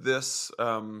does this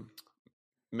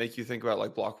make you think about,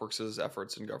 like, Blockworks'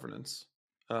 efforts in governance?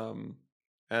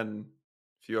 And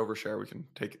if you overshare, we can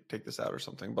take this out or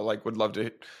something. But like, would love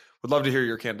to hear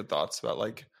your candid thoughts about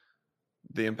like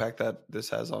the impact that this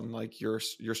has on like your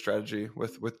strategy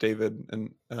with David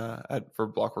and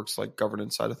for Blockworks, like,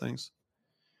 governance side of things.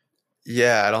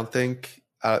 Yeah, I don't think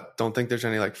there's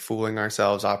any like fooling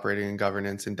ourselves. Operating in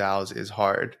governance in DAOs is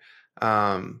hard.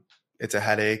 It's a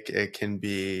headache. It can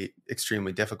be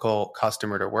extremely difficult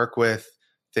customer to work with.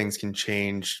 Things can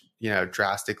change,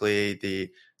 drastically.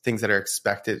 The things that are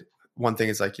expected. One thing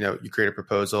is like, you create a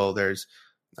proposal, there's,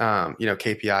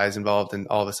 KPIs involved, and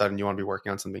all of a sudden you want to be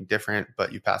working on something different,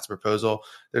 but you pass the proposal.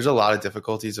 There's a lot of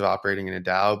difficulties of operating in a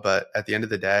DAO, but at the end of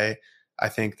the day, I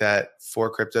think that for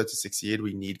crypto to succeed,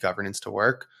 we need governance to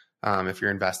work. If you're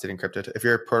invested in crypto, if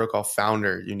you're a protocol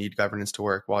founder, you need governance to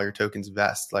work while your tokens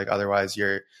vest. Like, otherwise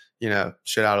you're,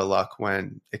 shit out of luck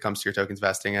when it comes to your tokens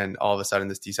vesting. And all of a sudden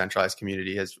this decentralized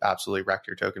community has absolutely wrecked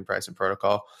your token price and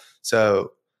protocol.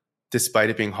 So despite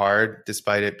it being hard,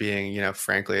 despite it being,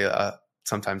 frankly,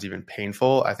 sometimes even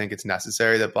painful, I think it's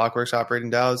necessary that Blockworks operate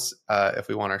in DAOs if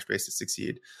we want our space to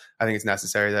succeed. I think it's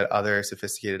necessary that other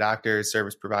sophisticated actors,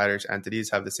 service providers, entities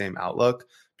have the same outlook,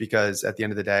 because at the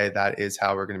end of the day, that is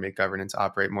how we're going to make governance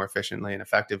operate more efficiently and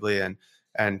effectively,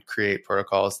 and create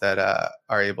protocols that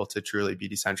are able to truly be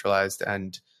decentralized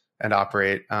and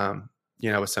operate,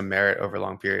 with some merit over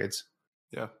long periods.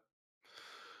 Yeah.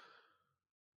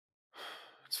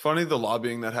 It's funny, the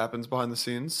lobbying that happens behind the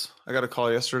scenes. I got a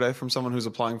call yesterday from someone who's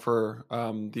applying for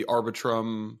the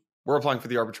Arbitrum. We're applying for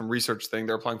the Arbitrum research thing.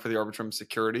 They're applying for the Arbitrum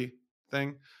security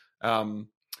thing. And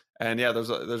yeah,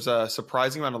 there's a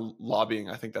surprising amount of lobbying,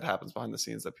 I think, that happens behind the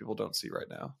scenes that people don't see right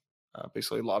now.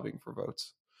 Basically lobbying for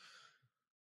votes.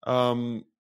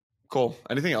 Cool.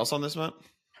 Anything else on this, Matt?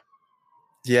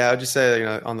 Yeah, I'd just say,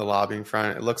 on the lobbying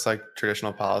front, it looks like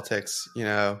traditional politics,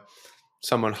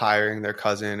 someone hiring their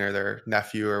cousin or their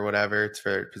nephew or whatever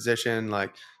for a position,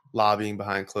 like lobbying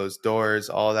behind closed doors,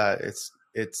 all that.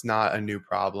 It's not a new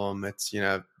problem. It's,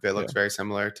 it looks very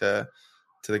similar to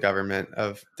the government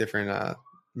of different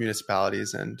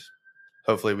municipalities, and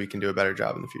hopefully we can do a better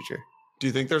job in the future. Do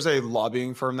you think there's a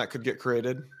lobbying firm that could get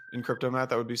created in crypto, Matt,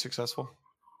 that would be successful?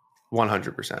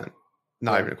 100%.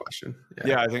 Not even a question.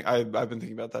 Yeah, I think I've been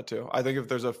thinking about that too. I think if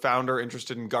there's a founder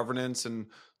interested in governance and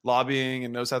lobbying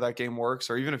and knows how that game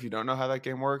works, or even if you don't know how that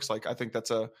game works, like, I think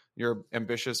you're an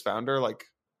ambitious founder, like,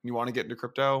 you want to get into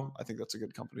crypto, I think that's a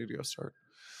good company to go start.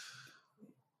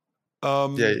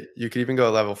 Yeah, you could even go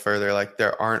a level further. Like,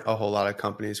 there aren't a whole lot of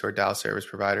companies who are DAO service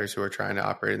providers who are trying to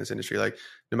operate in this industry. Like,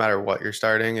 no matter what you're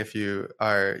starting, if you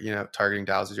are, targeting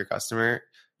DAOs as your customer,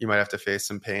 you might have to face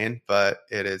some pain, but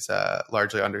it is a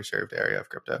largely underserved area of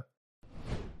crypto.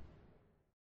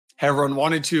 Hey, everyone,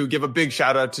 wanted to give a big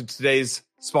shout out to today's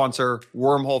sponsor,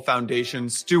 Wormhole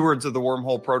Foundation, stewards of the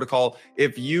Wormhole protocol.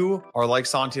 If you are like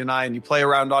Santi and I and you play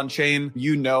around on chain,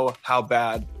 you know how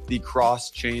bad the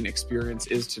cross-chain experience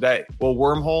is today. Well,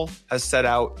 Wormhole has set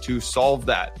out to solve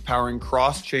that, powering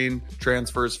cross-chain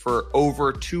transfers for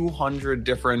over 200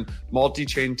 different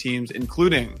multi-chain teams,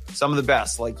 including some of the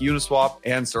best like Uniswap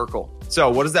and Circle. So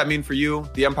what does that mean for you,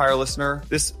 the Empire listener?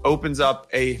 This opens up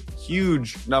a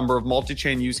huge number of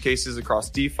multi-chain use cases across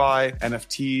DeFi,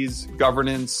 NFTs,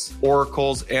 governance,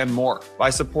 oracles, and more. By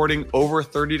supporting over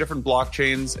 30 different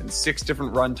blockchains and 6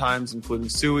 different runtimes, including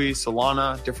Sui,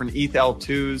 Solana, different ETH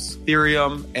L2s,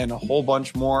 Ethereum, and a whole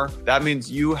bunch more, that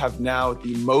means you have now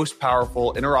the most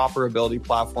powerful interoperability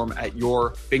platform at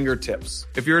your fingertips.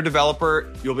 If you're a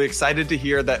developer, you'll be excited to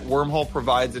hear that Wormhole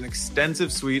provides an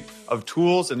extensive suite of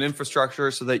tools and infrastructure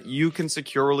so that you can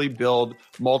securely build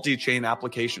multi-chain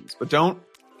applications. But don't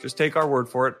just take our word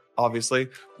for it, obviously.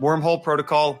 Wormhole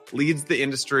Protocol leads the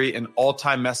industry in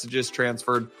all-time messages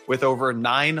transferred with over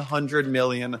 900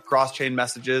 million cross-chain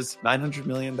messages. 900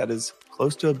 million, that is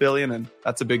close to a billion, and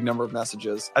that's a big number of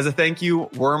messages. As a thank you,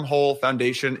 Wormhole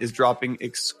Foundation is dropping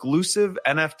exclusive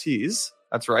NFTs.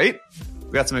 That's right.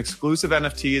 We got some exclusive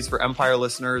NFTs for Empire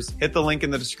listeners. Hit the link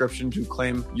in the description to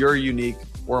claim your unique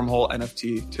Wormhole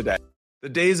NFT today. The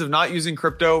days of not using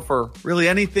crypto for really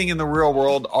anything in the real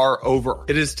world are over.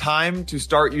 It is time to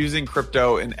start using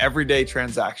crypto in everyday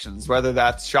transactions, whether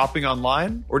that's shopping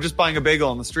online or just buying a bagel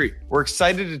on the street. We're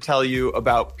excited to tell you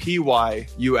about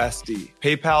PYUSD,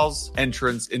 PayPal's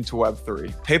entrance into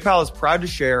Web3. PayPal is proud to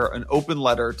share an open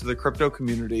letter to the crypto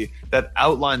community that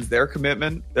outlines their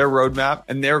commitment, their roadmap,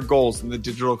 and their goals in the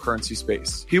digital currency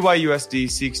space.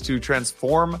 PYUSD seeks to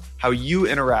transform how you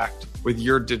interact with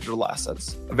your digital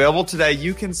assets. Available today,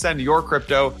 you can send your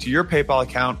crypto to your PayPal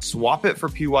account, swap it for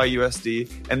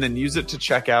PYUSD, and then use it to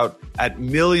check out at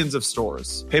millions of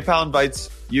stores. PayPal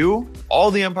invites you, all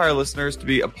the Empire listeners, to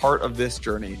be a part of this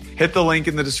journey. Hit the link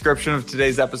in the description of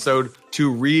today's episode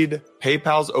to read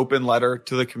PayPal's open letter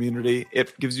to the community.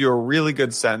 It gives you a really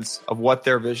good sense of what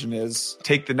their vision is.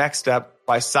 Take the next step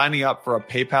by signing up for a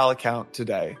PayPal account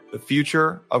today. The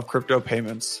future of crypto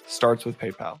payments starts with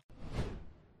PayPal.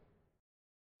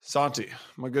 Santi,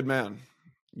 my good man,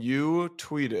 you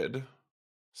tweeted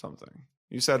something.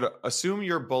 You said, assume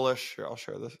you're bullish. Here, I'll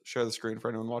share the screen for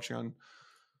anyone watching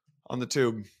on the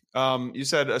tube. You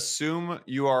said, assume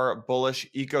you are bullish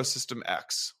ecosystem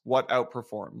X. What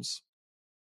outperforms?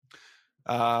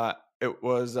 It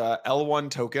was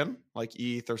L1 token, like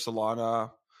ETH or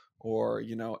Solana or,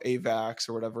 AVAX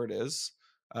or whatever it is.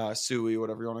 Sui,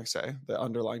 whatever you want to say, the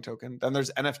underlying token. Then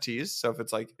there's NFTs. So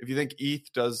if you think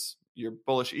ETH does, you're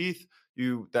bullish ETH,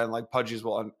 you then like Pudgies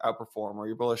will outperform, or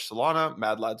you're bullish Solana,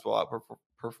 Mad Lads will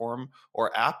outperform,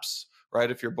 or apps, right?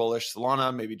 If you're bullish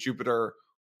Solana, maybe Jupiter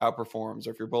outperforms,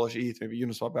 or if you're bullish ETH, maybe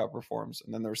Uniswap outperforms,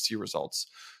 and then there's C results.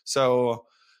 So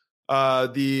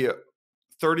the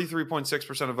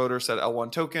 33.6% of voters said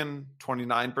L1 token,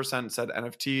 29% said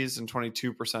NFTs, and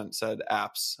 22% said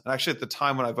apps. And actually, at the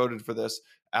time when I voted for this,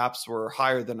 apps were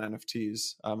higher than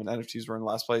NFTs, and NFTs were in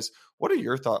last place. What are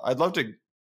your thoughts? I'd love to.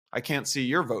 I can't see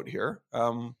your vote here.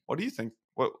 What do you think?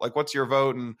 What's your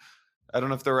vote? And I don't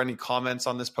know if there were any comments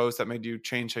on this post that made you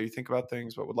change how you think about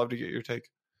things, but would love to get your take.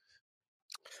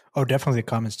 Oh, definitely the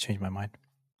comments changed my mind.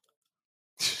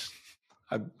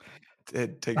 I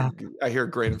hear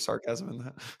a grain of sarcasm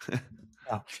in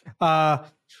that.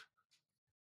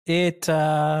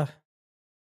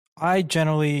 I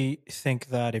generally think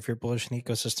that if you're bullish in the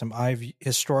ecosystem, I've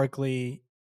historically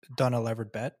done a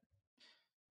levered bet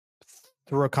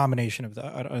through a combination of that.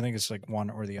 I don't think it's like one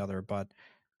or the other, but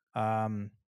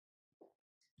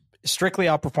strictly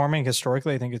outperforming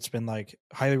historically, I think it's been like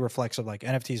highly reflexive. Like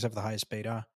NFTs have the highest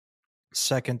beta.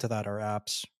 Second to that are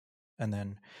apps, and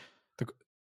then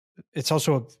it's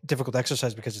also a difficult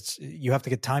exercise because you have to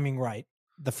get timing right.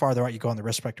 The farther out you go on the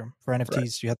risk spectrum for NFTs,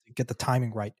 right, you have to get the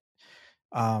timing right.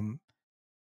 And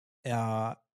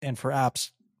for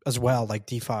apps as well, like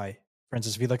DeFi, for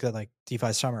instance, if you look at like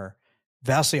DeFi Summer,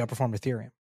 vastly outperformed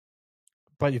Ethereum.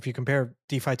 But if you compare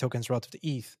DeFi tokens relative to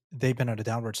ETH, they've been on a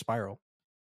downward spiral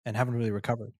and haven't really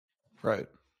recovered. Right.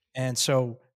 And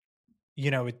so,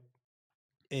 it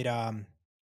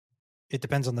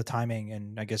depends on the timing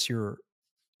and I guess your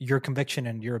conviction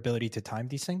and your ability to time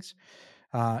these things,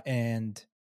 and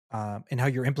how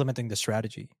you're implementing the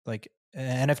strategy. Like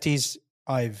NFTs,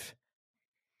 I've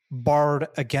borrowed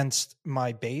against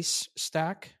my base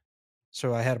stack.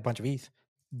 So I had a bunch of ETH,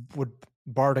 would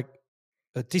borrow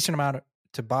a decent amount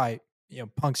to buy,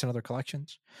 punks and other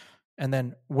collections, and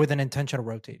then with an intention to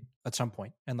rotate at some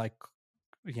point. And like,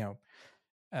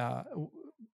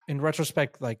 in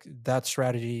retrospect, like that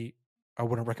strategy, I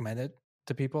wouldn't recommend it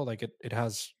to people. Like it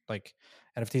has like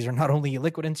NFTs are not only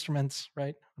liquid instruments,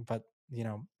 right? But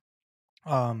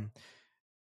Um,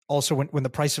 also, when the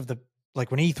price of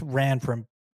when ETH ran from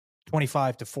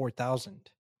 25 to 4,000,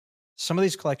 some of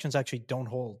these collections actually don't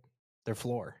hold their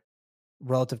floor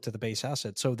relative to the base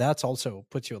asset. So that's also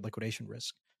puts you at liquidation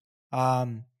risk.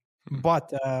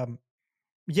 But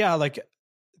yeah, like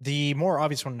the more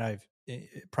obvious one I've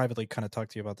privately kind of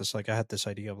talked to you about this, like I had this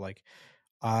idea of like,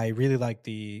 I really like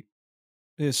the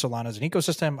Solana as an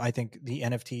ecosystem. I think the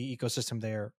NFT ecosystem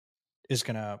there is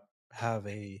going to have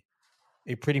a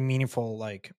pretty meaningful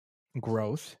like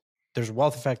growth. There's a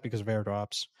wealth effect because of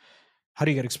airdrops. How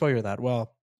do you get exposure to that?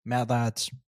 Well, Mad Lads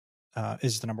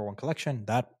is the number one collection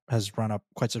that has run up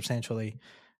quite substantially.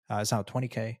 It's now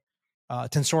 20K.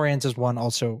 Tensorians is one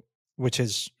also, which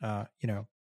is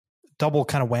double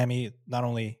kind of whammy. Not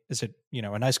only is it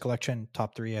a nice collection,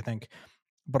 top 3 I think,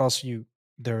 but also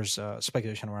there's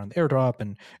speculation around the airdrop,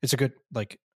 and it's a good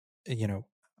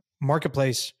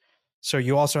marketplace. So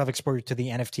you also have exposure to the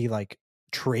NFT like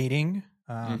trading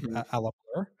a la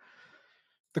Blur.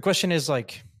 The question is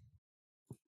like,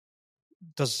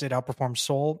 does it outperform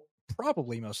Sol?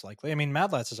 Probably, most likely. I mean,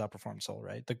 Mad Lads has outperformed Sol,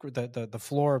 right? The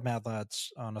floor of Mad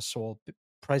Lads on a Sol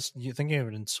price, you thinking of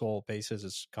it in Sol basis,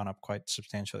 has gone up quite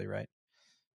substantially, right?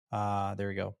 There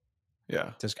we go.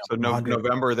 Yeah. So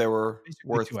November they were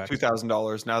worth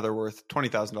 $2,000. Now they're worth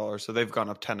 $20,000. So they've gone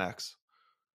up 10x.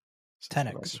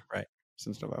 10x, right?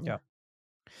 Since November. Yeah.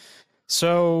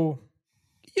 So,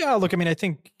 yeah, look, I mean, I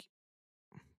think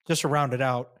just to round it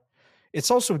out,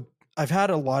 it's also, I've had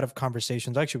a lot of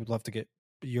conversations. I actually would love to get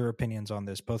your opinions on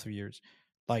this, both of yours.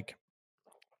 Like,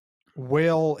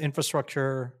 will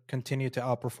infrastructure continue to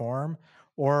outperform,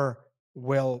 or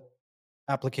will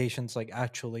applications like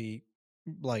actually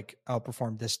like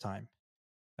outperform this time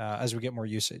as we get more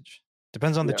usage?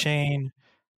 Depends on the chain,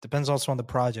 depends also on the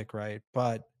project, right?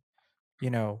 But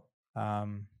it's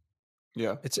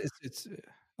a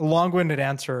long-winded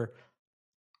answer.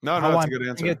 No, it's a good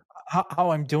answer.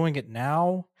 How I'm doing it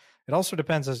now, it also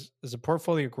depends as the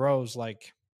portfolio grows.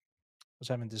 Like, I was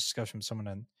having this discussion with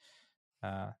someone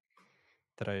that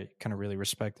I kind of really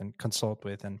respect and consult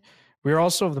with, and we're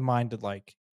also of the mind that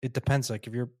like it depends. Like,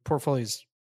 if your portfolio is,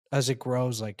 as it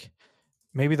grows, like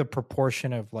maybe the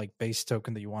proportion of like base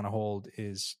token that you want to hold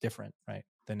is different, right?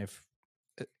 Than if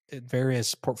at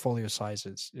various portfolio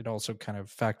sizes, it also kind of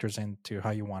factors into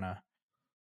how you want to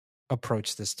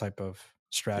approach this type of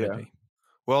strategy. Yeah.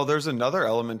 Well, there's another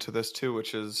element to this too,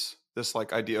 which is this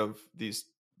like idea of these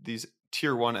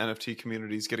tier 1 NFT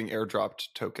communities getting airdropped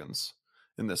tokens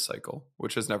in this cycle,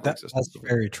 which has never existed. That's before.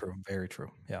 Very true. Very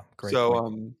true. Yeah. Great. So,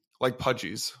 point. Like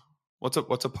Pudgies, what's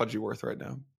a Pudgy worth right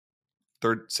now?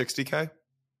 60K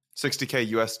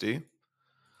USD.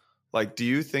 Like, do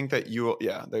you think that you will?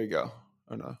 Yeah, there you go.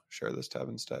 Oh no, share this tab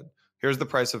instead. Here's the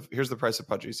price of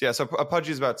Pudgies. Yeah, so a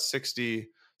Pudgy is about 60K.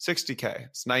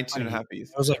 It's 19 and a half ETH.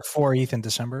 It was like 4 ETH in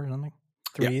December or something.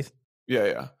 3 ETH.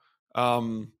 Yeah.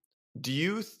 So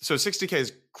 60K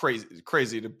is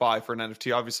crazy to buy for an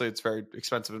NFT. Obviously, it's very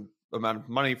expensive amount of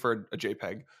money for a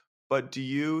JPEG. But do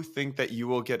you think that you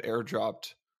will get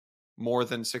airdropped more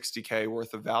than 60K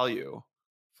worth of value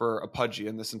for a Pudgy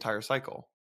in this entire cycle?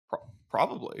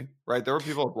 Probably, right? There were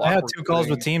people. I had 2 calls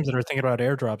with teams that are thinking about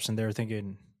airdrops, and they're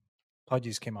thinking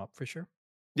Pudgies came up for sure.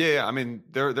 Yeah. I mean,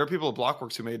 there are people at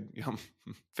Blockworks who made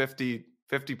 50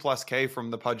 plus K from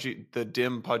the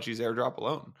dim Pudgy's airdrop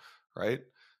alone, right?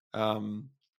 And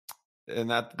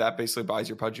that basically buys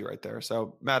your Pudgy right there.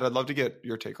 So, Matt, I'd love to get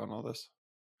your take on all this.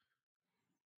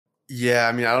 Yeah,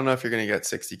 I mean, I don't know if you're going to get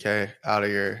 60K out of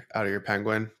your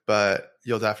Penguin, but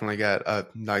you'll definitely get a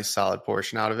nice solid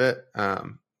portion out of it.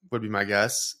 Would be my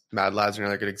guess. Mad Lads are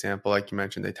another good example. Like you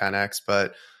mentioned, they 10x,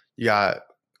 but you got a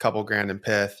couple grand in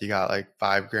Pith. You got like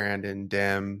 $5,000 in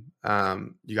Dim.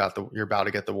 You're about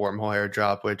to get the Wormhole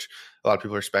airdrop, which a lot of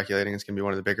people are speculating is going to be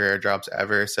one of the bigger airdrops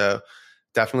ever. So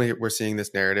definitely we're seeing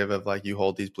this narrative of like you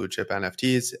hold these blue chip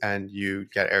NFTs and you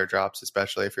get airdrops,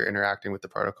 especially if you're interacting with the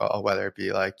protocol, whether it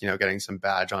be like, getting some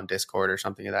badge on Discord or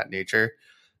something of that nature.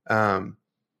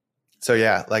 So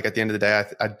yeah, like at the end of the day,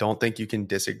 I don't think you can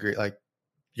disagree. Like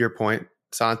your point,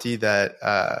 Santi, that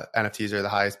NFTs are the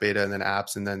highest beta and then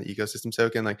apps and then the ecosystem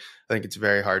token. Like, I think it's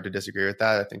very hard to disagree with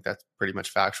that. I think that's pretty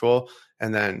much factual.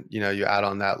 And then, you add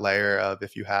on that layer of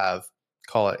if you have,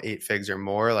 call it 8 figs or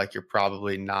more, like you're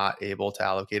probably not able to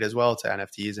allocate as well to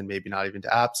NFTs and maybe not even to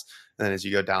apps. And then as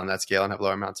you go down that scale and have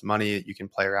lower amounts of money, you can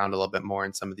play around a little bit more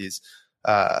in some of these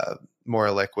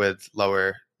more liquid,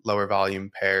 lower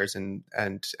volume pairs and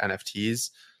NFTs.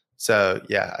 So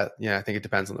yeah, I think it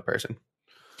depends on the person.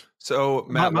 So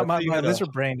Matt, my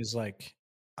lizard brain is like,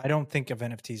 I don't think of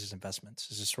NFTs as investments.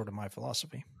 This is sort of my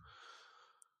philosophy.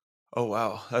 Oh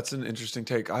wow, that's an interesting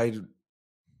take. I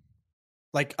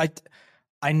like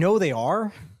I know they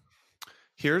are,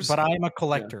 Here's but I'm a yeah.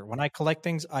 collector. When I collect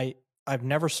things, I've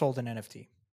never sold an NFT.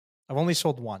 I've only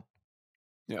sold one,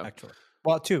 Yeah. actually.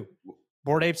 Well, two.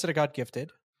 Bored apes that I got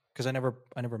gifted, because I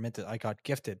never minted. I got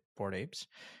gifted bored apes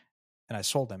and I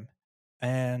sold them.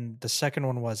 And the second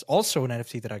one was also an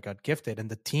NFT that I got gifted. And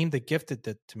the team that gifted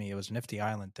it to me, it was an NFT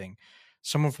island thing.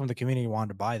 Someone from the community wanted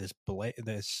to buy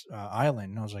this island,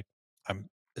 and I was like,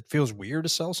 it feels weird to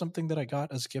sell something that I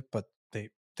got as a gift, but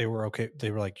they were okay. They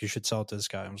were like, you should sell it to this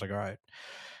guy. I was like, all right,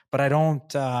 but I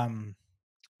don't.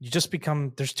 You just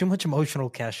become, there's too much emotional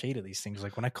cachet to these things.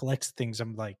 Like when I collect things,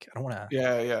 I'm like, I don't want to.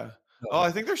 Yeah. Oh,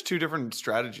 I think there's two different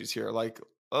strategies here. Like,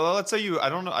 let's say I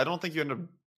don't think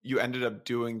you ended up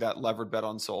doing that levered bet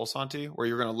on Sol, Santi, where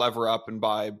you're going to lever up and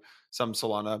buy some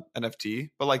Solana NFT,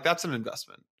 but like that's an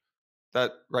investment.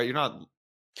 That right? You're not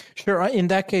Sure. In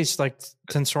that case, like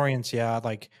Tensorians, yeah,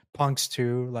 like Punks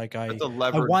too. Like that's a I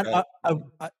levered want, bet.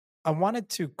 I wanted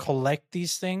to collect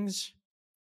these things,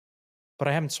 but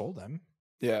I haven't sold them.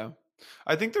 Yeah,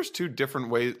 I think there's two different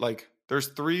ways. Like, there's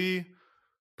three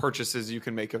purchases you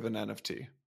can make of an NFT.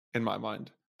 In my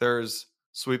mind, there's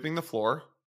sweeping the floor.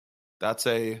 That's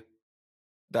an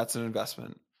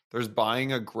investment. There's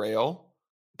buying a Grail.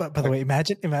 But by the way,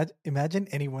 imagine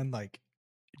anyone like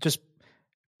just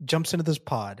jumps into this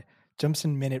pod, jumps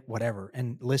in minute whatever,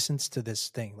 and listens to this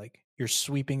thing. Like you're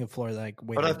sweeping a floor. Like,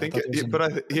 wait. But I think,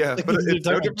 but it's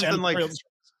no different than like,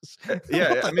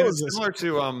 yeah. I mean, it's similar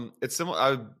to it's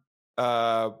similar.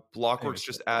 Blockworks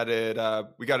just added.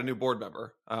 We got a new board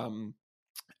member, and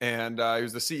he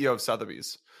was the CEO of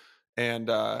Sotheby's, and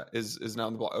is now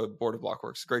on the board of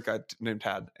Blockworks. Great guy named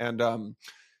Tad, and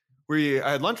I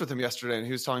had lunch with him yesterday, and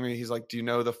he was telling me, he's like, do you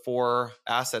know the 4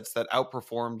 assets that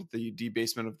outperformed the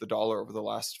debasement of the dollar over the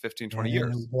last 15, 20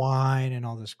 years? Wine and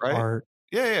all this art.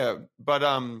 Yeah. But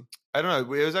I don't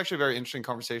know. It was actually a very interesting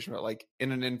conversation about like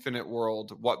in an infinite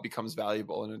world, what becomes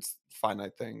valuable, and it's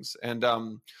finite things. And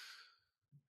I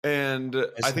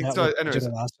think so. Anyways,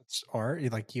 digital assets are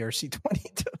like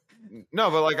ERC20. No,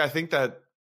 but like I think that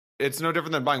it's no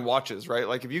different than buying watches, right?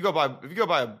 Like if you go buy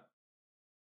a,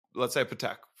 let's say a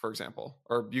Patek, for example,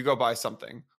 or you go buy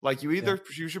something, like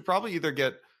you should probably either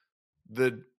get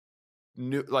the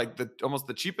new, like almost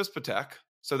the cheapest Patek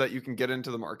so that you can get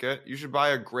into the market. You should buy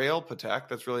a Grail Patek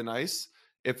that's really nice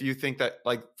if you think that,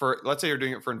 like, for, let's say you're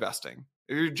doing it for investing.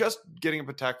 If you're just getting a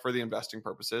Patek for the investing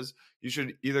purposes, you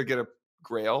should either get a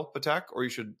Grail Patek or you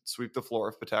should sweep the floor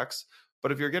of Pateks.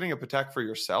 But if you're getting a Patek for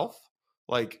yourself,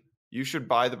 like, you should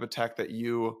buy the Patek that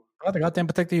you the goddamn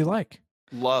Patek that you like.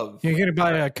 Love. You're going to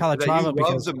buy a Calatrava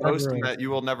because the most that you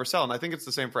will never sell. And I think it's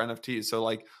the same for NFTs. So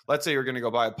like, let's say you're going to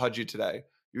go buy a Pudgy today.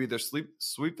 You either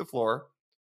sweep the floor.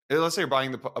 Let's say you're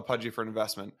buying a Pudgy for an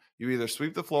investment. You either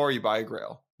sweep the floor or you buy a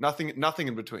Grail. Nothing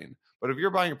in between. But if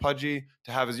you're buying a Pudgy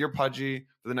to have as your Pudgy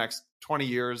for the next 20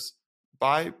 years,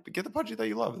 get the Pudgy that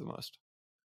you love the most.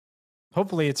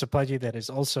 Hopefully it's a Pudgy that is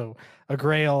also a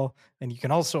Grail and you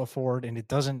can also afford, and it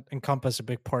doesn't encompass a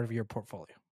big part of your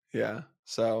portfolio. Yeah.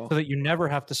 So that you never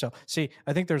have to sell. See,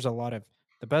 I think there's a lot of,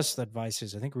 the best advice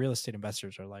is, I think real estate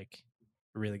investors are like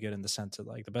really good in the sense of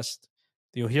like the best,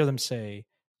 you'll hear them say,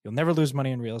 you'll never lose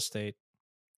money in real estate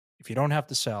if you don't have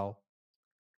to sell.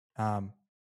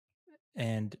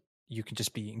 And you can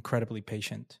just be incredibly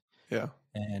patient. Yeah.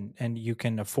 And you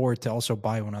can afford to also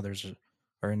buy when others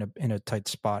are in a tight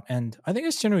spot. And I think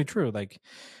it's generally true. Like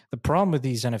the problem with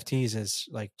these NFTs is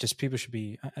like just people should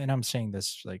be, and I'm saying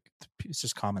this like it's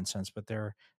just common sense, but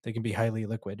they can be highly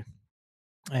liquid.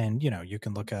 And you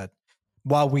can look at,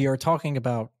 while we are talking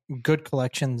about good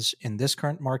collections in this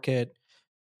current market,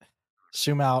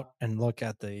 zoom out and look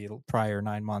at the prior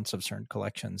 9 months of certain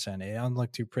collections, and it doesn't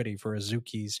look too pretty for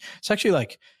Azuki's. It's actually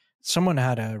like someone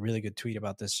had a really good tweet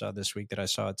about this this week that I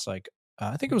saw. It's like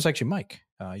I think it was actually Mike,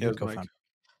 your co-founder.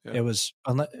 Yeah. It was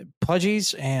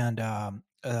Pudgies and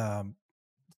some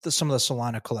of the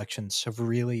Solana collections have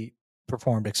really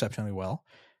performed exceptionally well.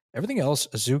 Everything else,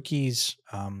 Azuki's,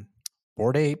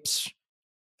 Bored Apes,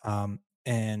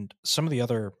 and some of the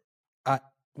other,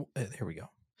 here we go,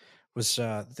 was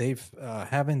they've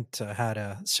haven't had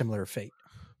a similar fate.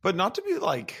 But not to be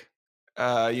like,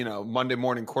 Monday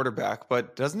morning quarterback,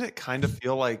 but doesn't it kind of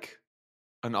feel like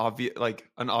an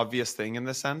obvious thing in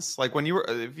the sense, like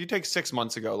if you take 6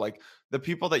 months ago, like the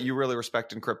people that you really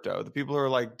respect in crypto, the people who are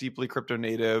like deeply crypto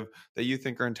native that you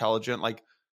think are intelligent, like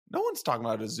no one's talking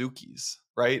about Azukis,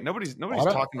 right? Nobody's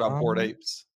talking about Bored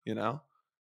Apes, It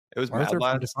was Arthur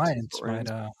from Defiance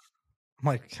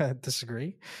might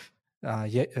disagree.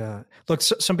 Look,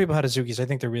 some people had Azukis. I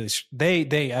think they're really,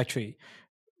 they actually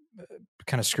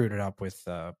kind of screwed it up with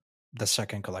the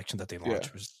second collection that they Yeah.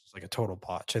 launched was like a total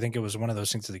botch. I think it was one of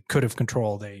those things that they could have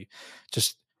controlled. They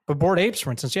just, but Bored Apes,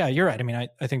 for instance, yeah, you're right. I mean,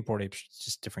 I think Bored Apes is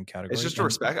just different category. It's just a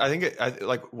respect. I think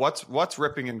like what's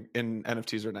ripping in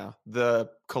NFTs right now, the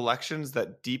collections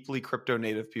that deeply crypto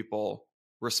native people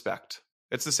respect.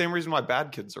 It's the same reason why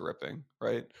bad kids are ripping,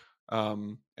 right?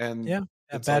 And yeah,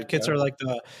 bad kids are like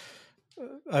the.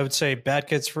 I would say bad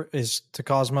kids is to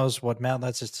Cosmos what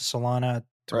Matlets is to Solana,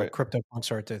 to what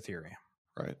CryptoPunks are to Ethereum.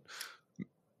 Right.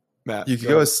 Matt, you could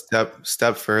go a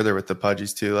step further with the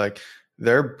Pudgies too. Like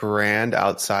their brand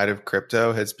outside of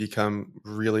crypto has become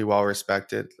really well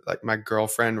respected. Like my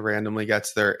girlfriend randomly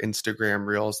gets their Instagram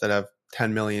reels that have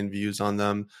 10 million views on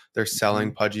them. They're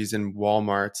selling Pudgies in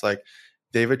Walmarts. Like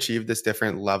they've achieved this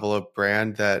different level of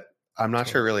brand that I'm not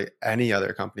sure really any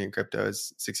other company in crypto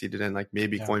has succeeded in, like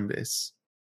maybe Coinbase.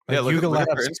 Like Yuga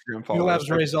Labs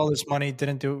raised all this money,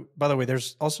 didn't do. By the way,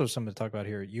 there's also something to talk about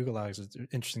here. Yuga Labs is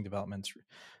interesting developments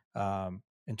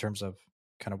in terms of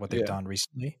kind of what they've done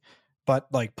recently. But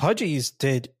like Pudgies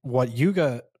did what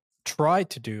Yuga tried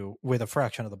to do with a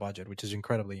fraction of the budget, which is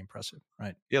incredibly impressive,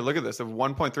 right? Yeah, look at this. They have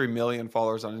 1.3 million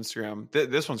followers on Instagram.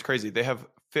 This one's crazy. They have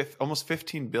almost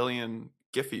 15 billion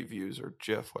Giphy views or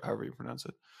GIF, however you pronounce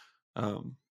it.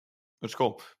 That's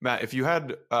cool. Matt, if you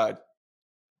had, I'm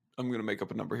going to make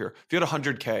up a number here. If you had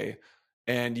 100K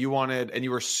and you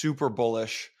were super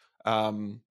bullish,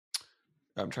 I'm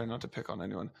trying not to pick on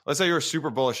anyone. Let's say you're super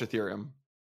bullish Ethereum.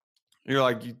 You're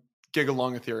like, you gig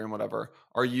along Ethereum, whatever.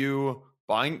 Are you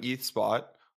buying ETH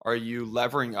spot? Are you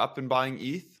levering up and buying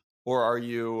ETH? Or are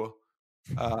you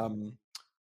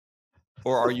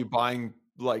buying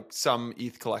like some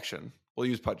ETH collection? We'll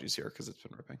use Pudgies here because it's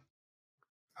been ripping.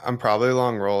 I'm probably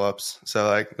long roll-ups. So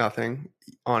like nothing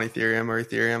on Ethereum or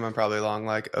Ethereum. I'm probably long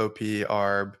like OP,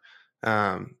 ARB,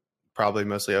 probably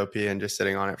mostly OP and just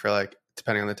sitting on it for like,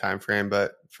 depending on the time frame,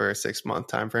 but for a 6-month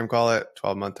time frame, call it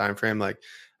 12-month time frame. Like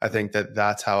I think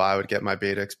that's how I would get my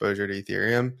beta exposure to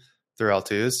Ethereum through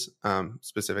L2s,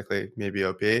 specifically maybe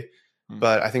OP.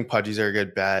 But I think Pudgies are a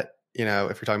good bet. You know,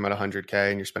 if you're talking about 100K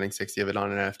and you're spending 60 of it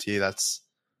on an NFT,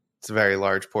 it's a very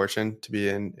large portion to be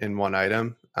in one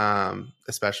item,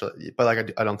 especially. But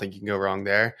like I don't think you can go wrong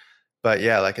there. But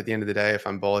yeah, like at the end of the day, if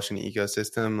I'm bullish in the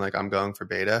ecosystem, like I'm going for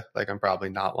beta. Like I'm probably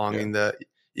not longing the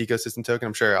ecosystem token.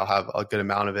 I'm sure I'll have a good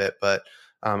amount of it, but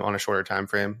on a shorter time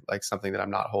frame, like something that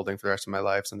I'm not holding for the rest of my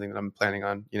life, something that I'm planning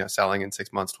on, selling in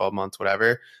 6 months, 12 months,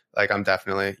 whatever. Like I'm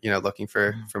definitely, looking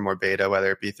for more beta,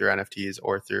 whether it be through NFTs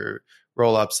or through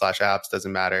roll-ups / apps,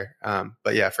 doesn't matter.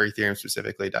 But yeah, for Ethereum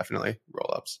specifically, definitely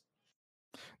roll-ups.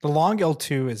 The long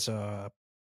L2 is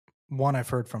one I've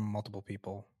heard from multiple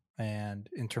people. And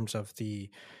in terms of the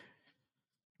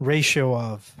ratio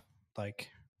of like,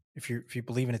 if you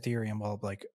believe in Ethereum, well,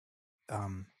 like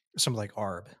something like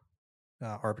ARB,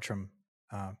 Arbitrum,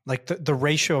 like the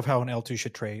ratio of how an L2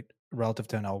 should trade relative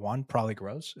to an L1 probably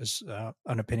grows is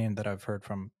an opinion that I've heard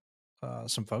from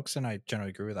some folks, and I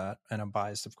generally agree with that. And I'm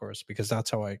biased, of course, because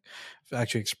that's how I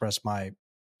actually express my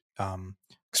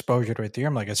exposure to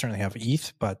Ethereum. Like I certainly have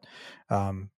ETH, but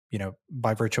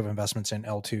by virtue of investments in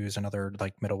L2s and other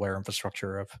like middleware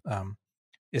infrastructure of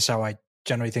is how I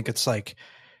generally think it's like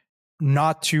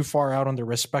not too far out on the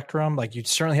risk spectrum. Like you'd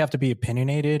certainly have to be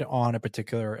opinionated on a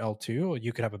particular L2.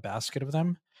 You could have a basket of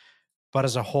them, but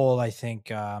as a whole, I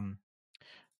think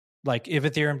like if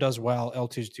Ethereum does well,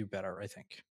 L2s do better. I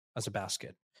think as a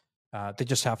basket, they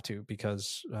just have to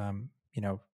because or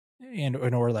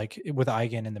like with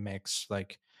Eigen in the mix,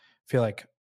 like I feel like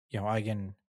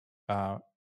Eigen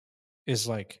is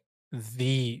like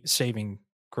the saving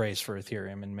grace for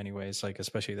Ethereum in many ways, like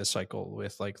especially this cycle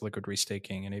with like liquid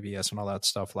restaking and ABS and all that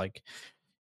stuff. Like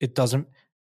if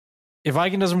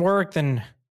Eigen doesn't work, then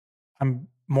I'm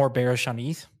more bearish on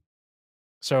ETH.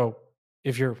 So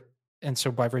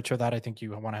so by virtue of that, I think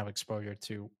you want to have exposure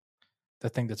to the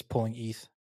thing that's pulling ETH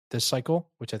this cycle,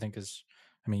 which I think is,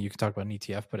 you can talk about an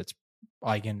ETF, but it's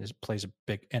Eigen plays a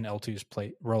big, and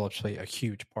L2s rollups play a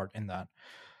huge part in that.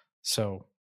 So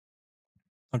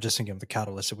I'm just thinking of the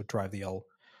catalyst that would drive the L2.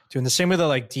 In the same way that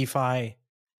like DeFi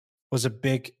was a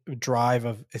big drive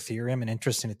of Ethereum and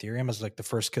interest in Ethereum as like the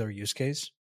first killer use case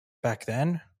back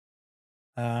then.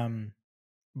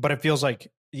 But it feels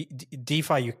like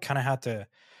DeFi, you kind of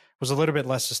was a little bit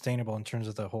less sustainable in terms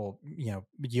of the whole,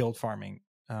 yield farming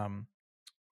kind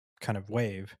of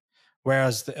wave.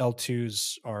 Whereas the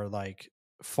L2s are like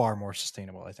far more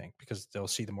sustainable, I think, because they'll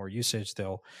see the more usage,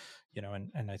 they'll,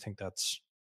 and I think that's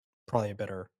probably a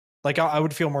better, like I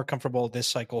would feel more comfortable this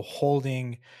cycle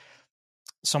holding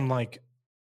some like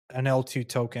an L2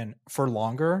 token for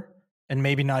longer and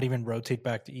maybe not even rotate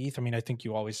back to ETH. I think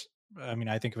you always I mean,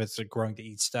 I think of it as a growing the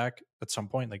ETH stack at some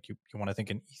point. Like you want to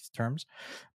think in ETH terms,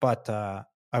 but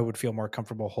I would feel more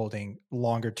comfortable holding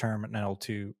longer term an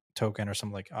L2 token or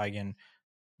something like Eigen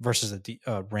versus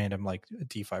a random like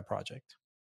DeFi project.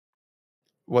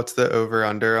 What's the over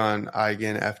under on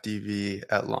Eigen FDV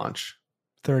at launch?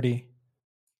 30.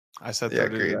 I said Yeah,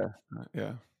 30 agreed. today.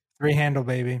 Yeah. 3 handle,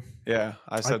 baby. Yeah,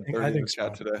 I said 30 in the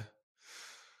chat so. today.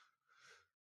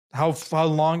 How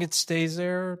long it stays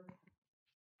there?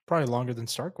 Probably longer than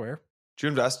Starkware. Did you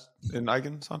invest in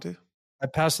Eigen, Santi? I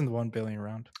passed in the 1 billion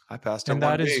round. I passed And in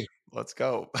that 1B. is- Let's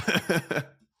go.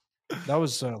 That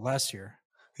was last year.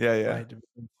 Yeah. Right?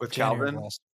 With January Calvin?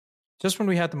 just when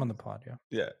we had them on the pod, yeah.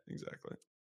 Yeah, exactly.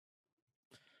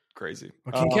 Crazy.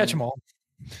 Well, can't catch them all.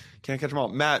 Can't catch them all.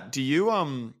 Matt, do you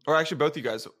or actually both of you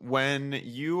guys, when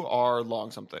you are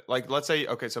long something, like let's say,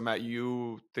 okay, so Matt,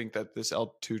 you think that this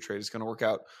L2 trade is going to work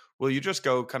out. Will you just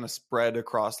go kind of spread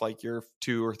across like your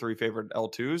 2 or 3 favorite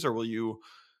L2s, or will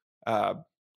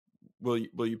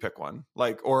you pick one?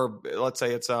 Like, or let's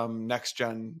say it's next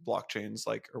gen blockchains,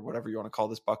 like, or whatever you want to call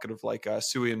this bucket of like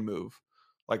Sui and Move.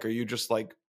 Like, are you just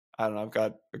like, I don't know, I've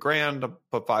got $1,000, I'll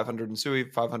put 500 in Sui,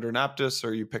 500 in Aptus, or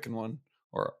are you picking one?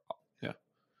 Or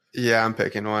Yeah, I'm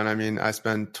picking one. I mean, I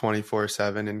spend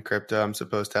 24/7 in crypto. I'm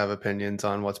supposed to have opinions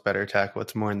on what's better tech,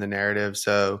 what's more in the narrative.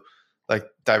 So like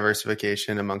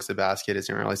diversification amongst the basket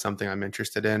isn't really something I'm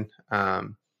interested in.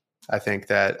 I think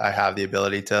that I have the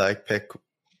ability to like pick,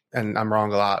 and I'm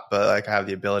wrong a lot, but like I have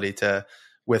the ability to,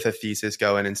 with a thesis,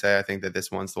 go in and say, I think that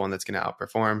this one's the one that's going to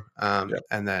outperform.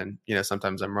 And then,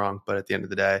 sometimes I'm wrong, but at the end of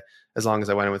the day, as long as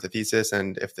I went in with a thesis,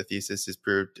 and if the thesis is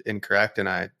proved incorrect and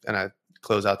I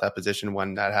close out that position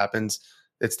when that happens,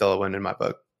 it's still a win in my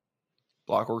book.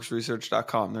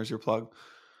 Blockworksresearch.com. There's your plug.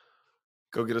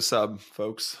 Go get a sub,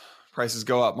 folks. Prices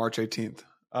go up March 18th.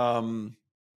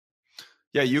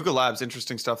 Yeah, Yuga Labs,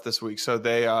 interesting stuff this week. So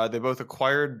they both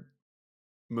acquired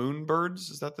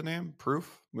Moonbirds. Is that the name?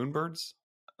 Proof? Moonbirds?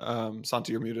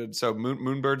 Santi, you're muted. So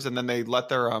Moonbirds, and then they let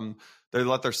their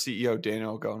CEO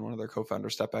Daniel go and one of their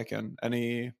co-founders step back in.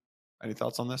 Any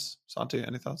thoughts on this? Santi,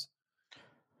 any thoughts?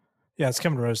 Yeah, it's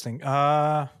Kevin Rose thing.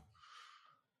 I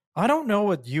don't know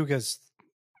what Yuga's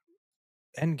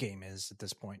end game is at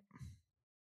this point.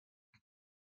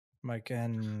 Mike,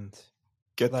 and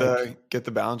get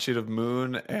the balance sheet of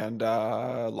Moon and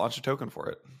launch a token for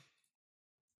it.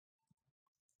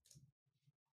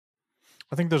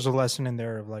 I think there's a lesson in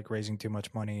there of like raising too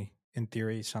much money. In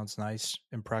theory, sounds nice.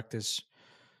 In practice,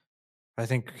 I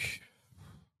think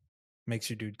makes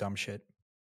you do dumb shit.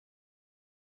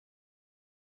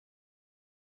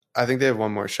 I think they have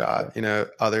one more shot.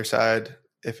 Other side,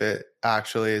 if it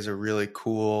actually is a really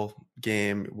cool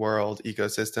game, world,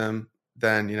 ecosystem,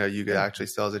 then, Yuga actually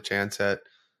still has a chance at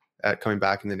coming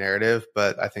back in the narrative.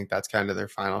 But I think that's kind of their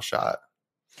final shot.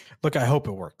 Look, I hope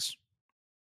it works.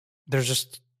 There's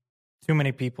just too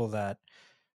many people that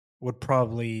would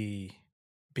probably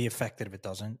be affected if it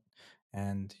doesn't.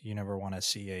 And you never want to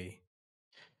see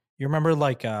you remember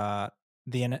like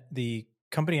the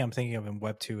company I'm thinking of in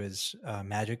Web2 is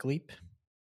Magic Leap.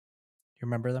 You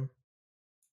remember them?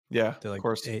 Yeah, like, of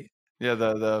course. Yeah,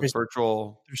 the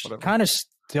virtual. They're kind of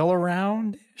still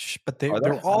around, but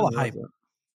they're all hype.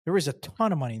 There was a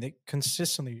ton of money. They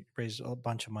consistently raised a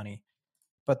bunch of money,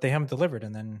 but they haven't delivered.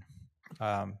 And then,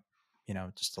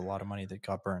 just a lot of money that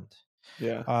got burned.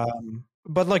 Yeah.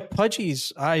 But like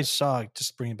Pudgy's, I saw,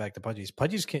 just bringing back the Pudgy's.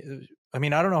 I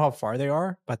mean, I don't know how far they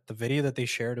are, but the video that they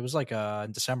shared, it was like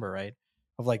in December, right?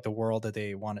 Of like the world that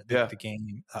they wanted, the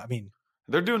game. I mean,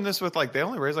 they're doing this with like, they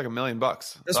only raised like $1 million.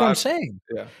 That's what I'm saying.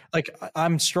 Yeah. Like,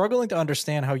 I'm struggling to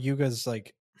understand how you guys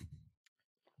like,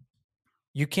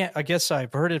 you can't, I guess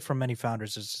I've heard it from many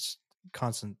founders. It's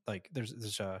constant, like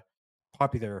there's a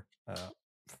popular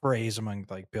phrase among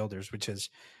like builders, which is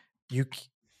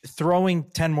throwing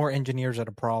 10 more engineers at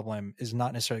a problem is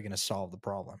not necessarily going to solve the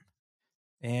problem.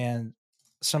 And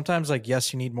sometimes like,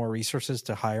 yes, you need more resources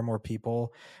to hire more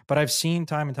people, but I've seen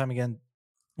time and time again,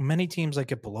 many teams like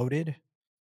get bloated,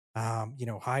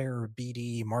 hire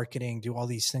BD, marketing, do all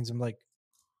these things. I'm like,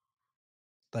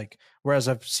 whereas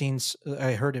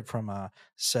I heard it from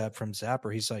Seb from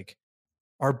Zapper. He's like,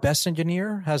 our best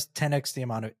engineer has 10x the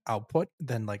amount of output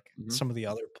than like some of the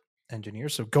other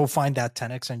engineers. So go find that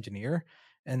 10x engineer.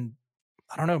 And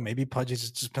I don't know, maybe Pudgy's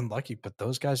has just been lucky, but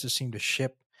those guys just seem to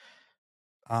ship.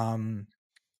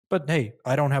 But hey,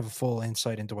 I don't have a full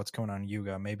insight into what's going on in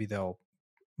Yuga. Maybe they'll,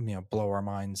 blow our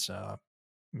minds,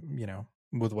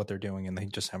 with what they're doing, and they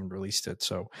just haven't released it.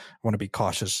 So I want to be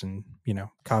cautious and,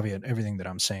 caveat everything that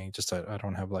I'm saying. Just I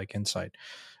don't have like insight,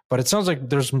 but it sounds like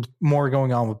there's more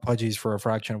going on with Pudgy's for a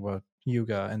fraction of what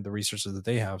Yuga and the resources that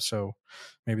they have. So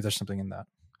maybe there's something in that.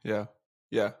 Yeah.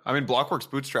 I mean, Blockworks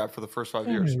bootstrap for the first 5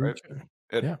 years, right?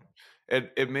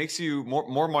 It makes you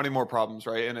more money, more problems,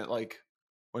 right? And it like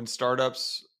when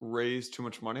startups raise too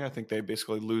much money, I think they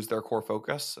basically lose their core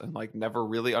focus and like never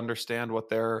really understand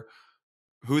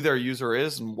who their user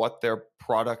is and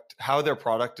how their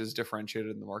product is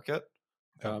differentiated in the market.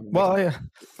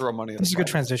 Throw money. This is a good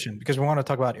transition because we want to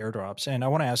talk about airdrops, and I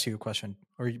want to ask you a question,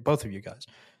 or both of you guys.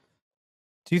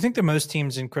 Do you think that most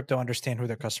teams in crypto understand who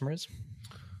their customer is?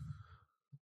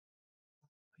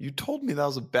 You told me that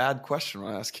was a bad question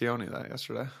when I asked Keone that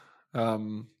yesterday.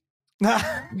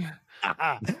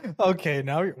 Okay,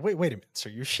 now wait a minute. So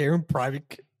you're sharing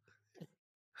private?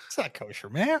 It's not kosher,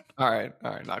 man. All right,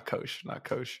 not kosher.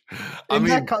 In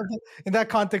that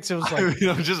context, it was like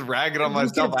I'm just ragging on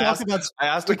myself. I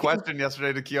asked a question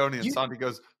yesterday to Keone, and Santi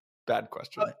goes, "Bad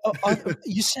question."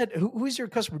 You said, "Who is your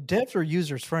customer, devs or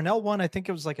users?" For an L1, I think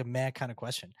it was like a mad kind of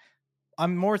question.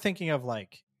 I'm more thinking of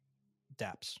like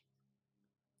dApps.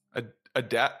 An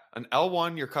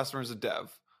L1, your customer is a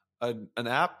dev. An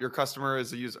app, your customer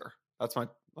is a user. That's my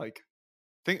like.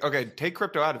 Take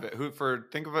crypto out of it.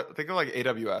 Think of like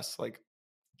AWS. Like,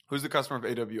 who's the customer of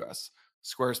AWS?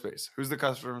 Squarespace. Who's the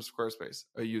customer of Squarespace?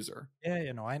 A user. Yeah,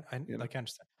 I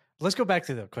understand. Let's go back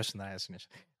to the question that I asked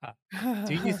initially.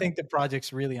 Do you think the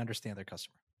projects really understand their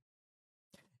customer?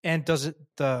 And does an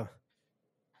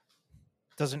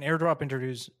airdrop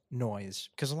introduce noise?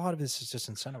 Because a lot of this is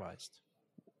just incentivized.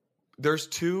 There's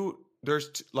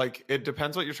like, it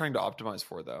depends what you're trying to optimize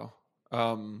for, though.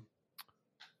 An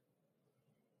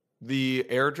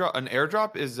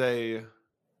airdrop is a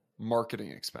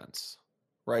marketing expense,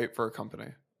 right, for a company.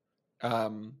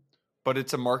 But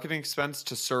it's a marketing expense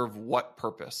to serve what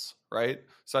purpose, right?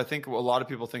 So I think a lot of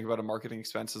people think about a marketing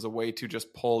expense as a way to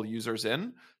just pull users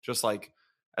in, just like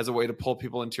as a way to pull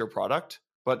people into your product.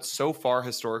 But so far,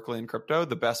 historically in crypto,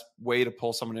 the best way to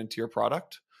pull someone into your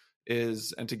product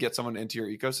and to get someone into your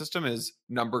ecosystem is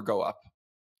number go up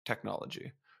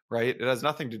technology, right? It has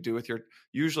nothing to do with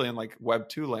usually in like Web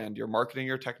 2 land, you're marketing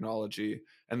your technology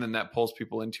and then that pulls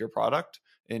people into your product.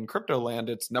 In crypto land,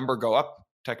 it's number go up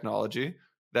technology,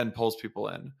 then pulls people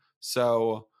in.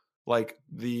 So like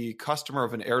the customer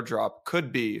of an airdrop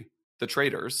could be the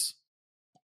traders,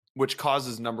 which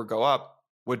causes number go up,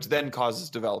 which then causes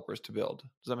developers to build.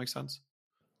 Does that make sense?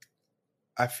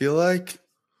 I feel like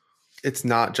it's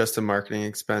not just a marketing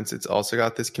expense. It's also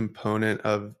got this component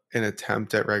of an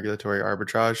attempt at regulatory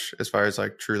arbitrage as far as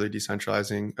like truly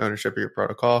decentralizing ownership of your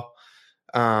protocol.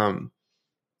 When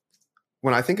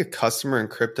I think of customer in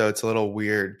crypto, it's a little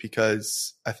weird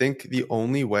because I think the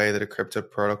only way that a crypto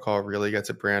protocol really gets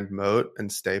a brand moat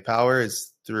and stay power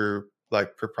is through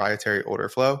like proprietary order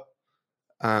flow.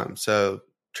 So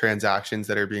transactions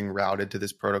that are being routed to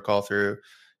this protocol through,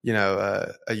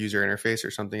 a user interface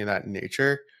or something of that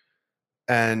nature.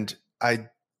 And I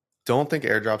don't think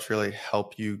airdrops really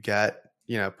help you get,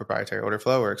 proprietary order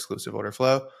flow or exclusive order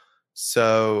flow.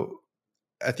 So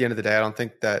at the end of the day, I don't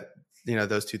think that,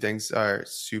 those two things are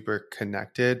super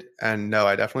connected. And no,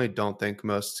 I definitely don't think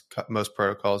most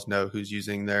protocols know who's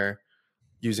using their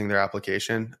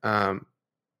application. But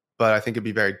I think it'd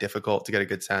be very difficult to get a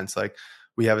good sense. Like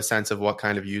we have a sense of what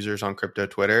kind of users on crypto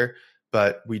Twitter,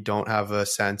 but we don't have a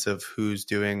sense of who's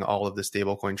doing all of the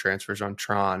stablecoin transfers on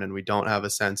Tron. And we don't have a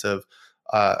sense of,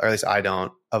 or at least I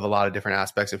don't, of a lot of different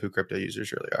aspects of who crypto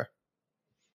users really are.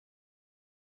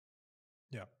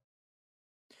 Yeah.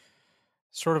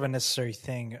 Sort of a necessary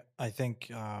thing. I think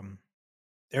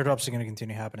airdrops are going to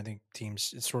continue to happen. I think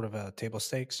teams, it's sort of a table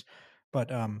stakes,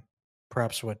 but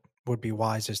perhaps what would be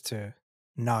wise is to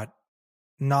not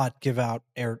give out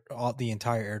the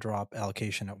entire airdrop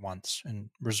allocation at once and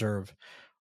reserve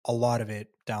a lot of it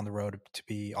down the road to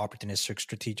be opportunistic,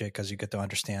 strategic, as you get to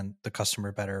understand the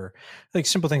customer better. Like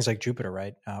simple things like Jupiter,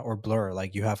 right? Or Blur,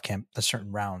 like you have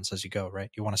certain rounds as you go,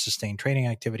 right? You want to sustain trading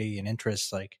activity and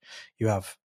interest. Like you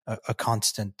have a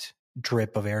constant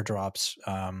drip of airdrops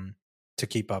to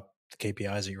keep up the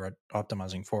KPIs that you're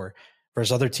optimizing for.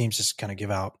 Whereas other teams just kind of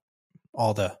give out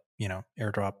all the,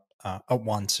 airdrop at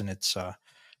once. And it's, I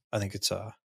think it's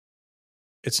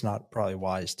not probably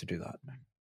wise to do that.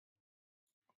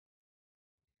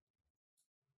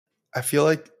 I feel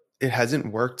like it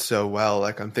hasn't worked so well.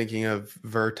 Like I'm thinking of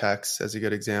Vertex as a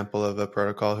good example of a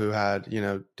protocol who had,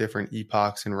 different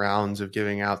epochs and rounds of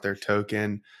giving out their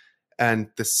token. And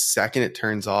the second it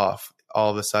turns off,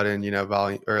 all of a sudden,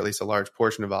 volume, or at least a large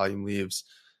portion of volume leaves.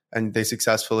 And they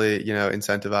successfully,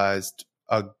 incentivized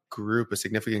a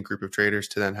significant group of traders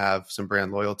to then have some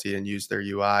brand loyalty and use their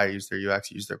UI, use their UX,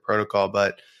 use their protocol.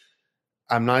 But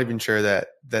I'm not even sure that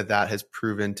has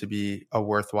proven to be a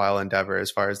worthwhile endeavor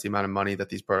as far as the amount of money that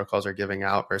these protocols are giving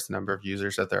out versus the number of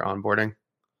users that they're onboarding.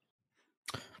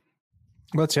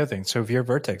 Well, that's the other thing. So if you're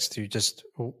Vertex, do you just,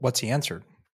 what's the answer?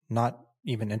 Not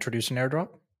even introduce an airdrop?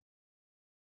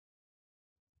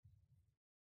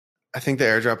 I think the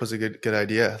airdrop was a good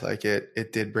idea. Like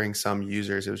it did bring some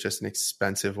users. It was just an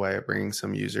expensive way of bringing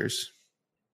some users.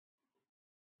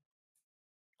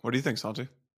 What do you think, Santi?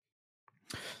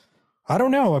 I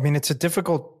don't know. I mean, it's a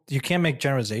difficult, you can't make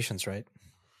generalizations, right?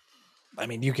 I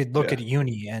mean, you could look at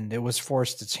Uni, and it was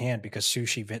forced its hand because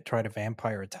Sushi tried to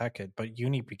vampire attack it, but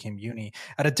Uni became Uni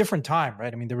at a different time,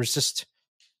 right? I mean, there was just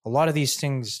a lot of these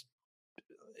things.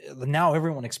 Now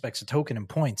everyone expects a token and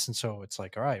points. And so it's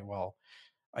like, all right, well,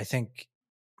 I think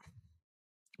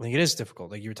it is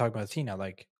difficult. Like you were talking about Ethena,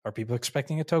 like, are people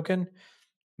expecting a token?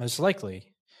 Most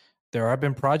likely. There have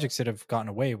been projects that have gotten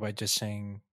away by just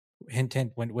saying, hint,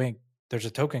 hint, wink, wink, there's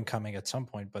a token coming at some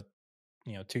point, but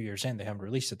 2 years in, they haven't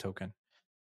released a token.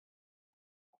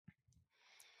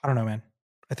 I don't know, man.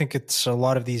 I think it's a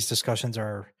lot of these discussions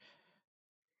are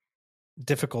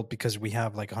difficult because we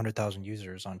have like 100,000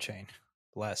 users on chain,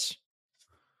 less.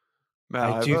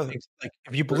 Man, I do think, like,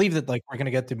 if you believe that, like, we're going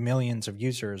to get to millions of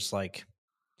users, like,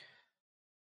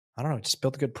 I don't know, just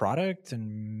build a good product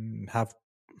and have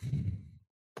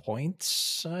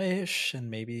points-ish and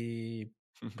maybe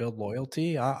build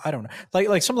loyalty. I don't know.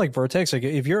 Like something like Vertex, like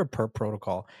if you're a perp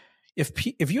protocol,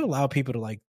 if you allow people to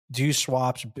like do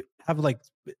swaps, have like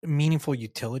meaningful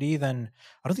utility, then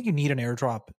I don't think you need an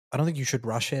airdrop. I don't think you should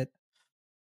rush it.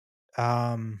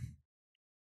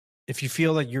 If you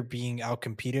feel that you're being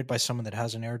outcompeted by someone that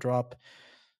has an airdrop,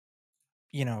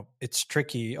 it's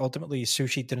tricky. Ultimately,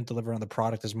 Sushi didn't deliver on the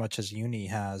product as much as Uni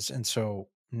has. And so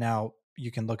now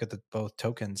you can look at both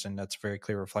tokens, and that's a very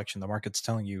clear reflection. The market's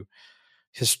telling you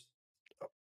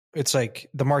it's like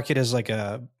the market is like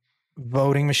a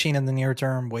voting machine in the near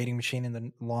term, waiting machine in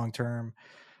the long term.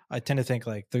 I tend to think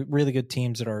like the really good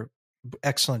teams that are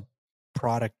excellent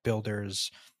product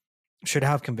builders should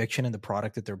have conviction in the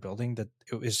product that they're building, that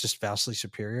it is just vastly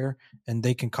superior, and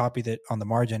they can copy that on the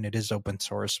margin. It is open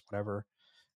source, whatever.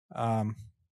 But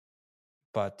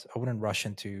I wouldn't rush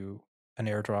into an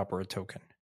airdrop or a token,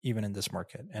 even in this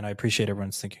market. And I appreciate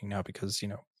everyone's thinking now because,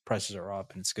 prices are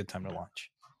up and it's a good time to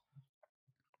launch.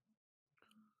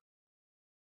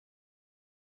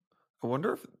 I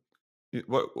wonder if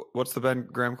what's the Ben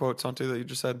Graham quote, Santi, that you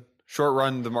just said? Short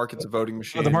run, the market's a voting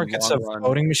machine. The market's a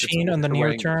voting machine on the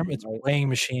near term. Machine, it's a weighing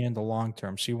machine in the long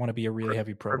term. So you want to be a really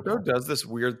heavy protocol. Crypto does this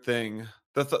weird thing.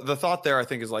 The thought there, I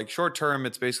think, is like short term,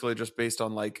 it's basically just based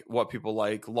on like what people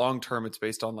like. Long term, it's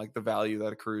based on like the value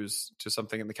that accrues to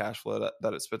something in the cash flow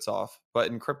that it spits off. But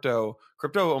in crypto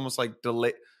almost like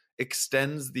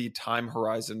extends the time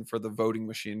horizon for the voting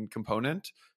machine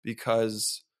component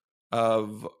because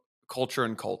of culture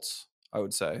and cults, I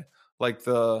would say. Like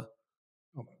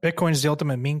Bitcoin is the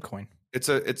ultimate meme coin. It's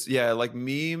like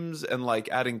memes and like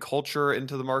adding culture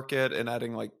into the market and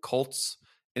adding like cults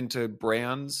into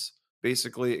brands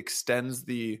basically extends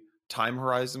the time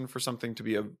horizon for something to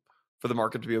be for the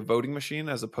market to be a voting machine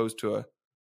as opposed to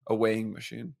a weighing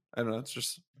machine. I don't know. It's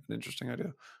just an interesting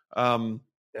idea.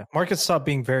 Yeah, markets stopped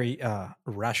being very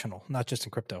rational, not just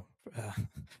in crypto.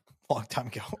 Long time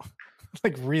ago,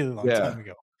 like really long time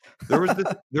ago. there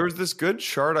was this good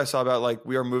chart I saw about like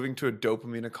we are moving to a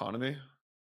dopamine economy.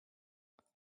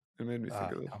 It made me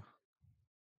think of it. I'll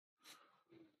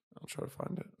try to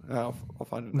find it. I'll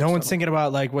find it. No one's thinking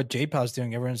about like what JPow's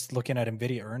doing. Everyone's looking at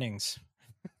Nvidia earnings.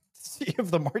 See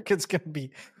if the market's going to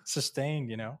be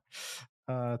sustained.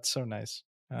 It's so nice.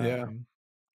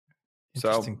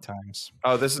 Interesting times.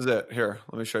 Oh, this is it. Here,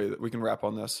 let me show you that we can wrap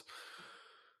on this.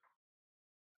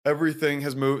 Everything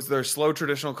has moved. There's slow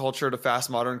traditional culture to fast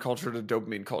modern culture to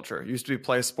dopamine culture. It used to be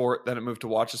play a sport, then it moved to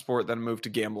watch a sport, then it moved to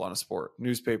gamble on a sport.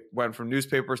 Went from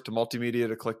newspapers to multimedia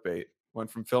to clickbait. Went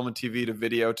from film and TV to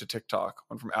video to TikTok.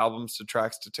 Went from albums to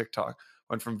tracks to TikTok.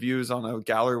 Went from views on a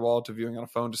gallery wall to viewing on a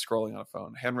phone to scrolling on a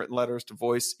phone. Handwritten letters to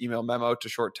voice, email memo to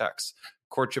short text.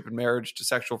 Courtship and marriage to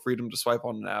sexual freedom to swipe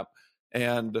on an app.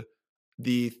 And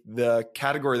the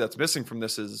category that's missing from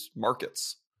this is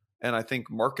markets. And I think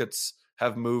markets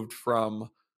have moved from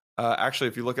actually,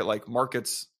 if you look at like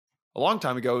markets a long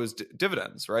time ago, is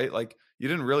dividends, right? Like you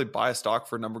didn't really buy a stock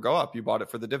for a number go up. You bought it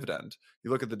for the dividend.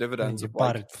 You look at the dividends. You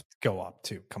bought it go up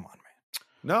too. Come on, man.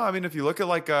 No, I mean, if you look at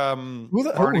like who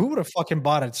would have fucking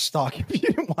bought a stock if you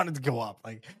didn't want it to go up?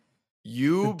 Like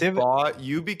if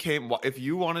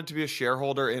you wanted to be a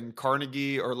shareholder in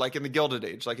Carnegie or like in the Gilded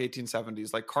Age, like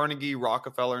 1870s, like Carnegie,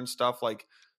 Rockefeller and stuff, like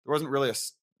there wasn't really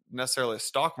necessarily a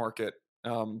stock market.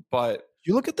 But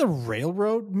You look at the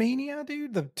railroad mania,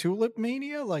 dude, the tulip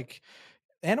mania, like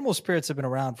animal spirits have been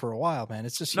around for a while, man.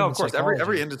 It's just No, human of course, psychology.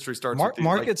 every industry starts with these,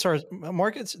 markets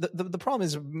markets. The problem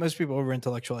is most people over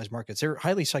intellectualize markets. They're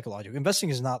highly psychological. Investing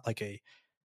is not like it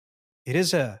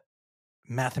is a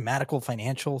mathematical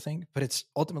financial thing, but it's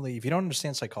ultimately, if you don't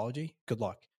understand psychology, good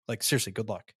luck. Like seriously, good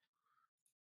luck.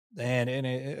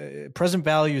 And present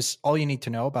value is all you need to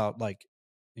know about, like,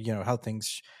 how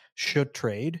things should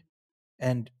trade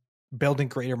and building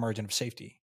greater margin of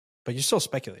safety. But you're still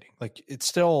speculating. Like, it's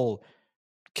still,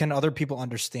 can other people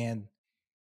understand,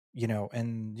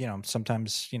 and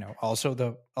sometimes,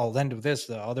 also I'll end with this,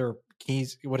 the other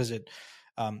keys, what is it?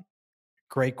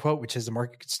 Great quote, which is the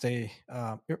market could stay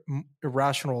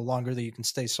irrational longer than you can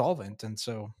stay solvent. And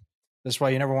so that's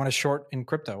why you never want to short in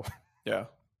crypto. Yeah.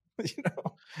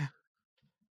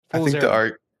 I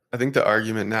think the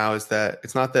argument now is that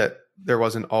it's not that there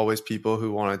wasn't always people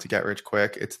who wanted to get rich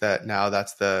quick. It's that now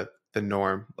that's the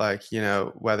norm. Like,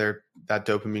 whether that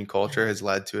dopamine culture has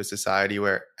led to a society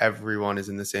where everyone is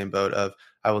in the same boat of,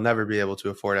 I will never be able to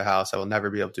afford a house. I will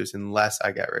never be able to do this unless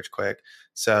I get rich quick.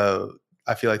 So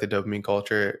I feel like the dopamine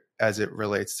culture, as it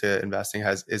relates to investing,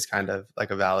 is kind of like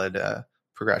a valid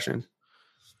progression.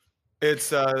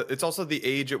 It's also the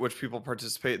age at which people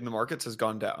participate in the markets has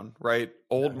gone down, right?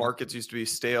 Old markets used to be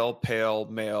stale, pale,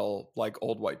 male, like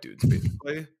old white dudes,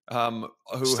 basically.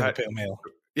 Stale, pale male.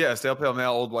 Yeah, stale, pale, male,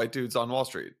 old white dudes on Wall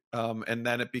Street. And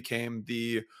then it became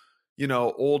the,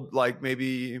 old, like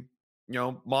maybe,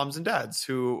 moms and dads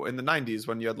who in the 90s,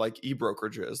 when you had like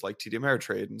e-brokerages like TD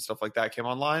Ameritrade and stuff like that came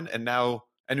online, and now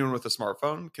anyone with a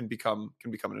smartphone can become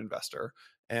an investor.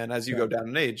 And as you go down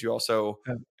in age, you also,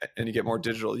 and you get more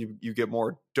digital, you get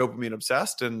more dopamine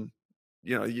obsessed. And,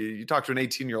 you talk to an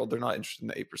 18-year-old, they're not interested in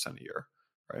the 8% a year.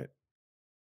 Right.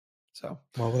 So,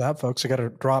 well, with that, folks, I got to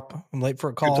drop. I'm late for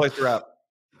a call. Good place to wrap.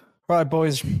 All right,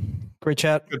 boys. Great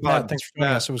chat. Good Matt, thanks for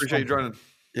joining us. It was appreciate fun. you joining.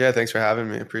 Yeah. Thanks for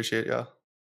having me. Appreciate y'all.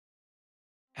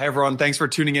 Hey, everyone. Thanks for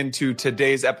tuning in to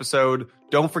today's episode.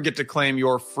 Don't forget to claim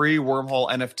your free Wormhole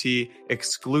NFT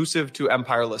exclusive to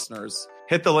Empire listeners.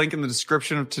 Hit the link in the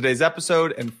description of today's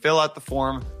episode and fill out the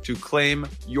form to claim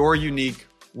your unique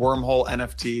Wormhole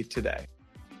NFT today.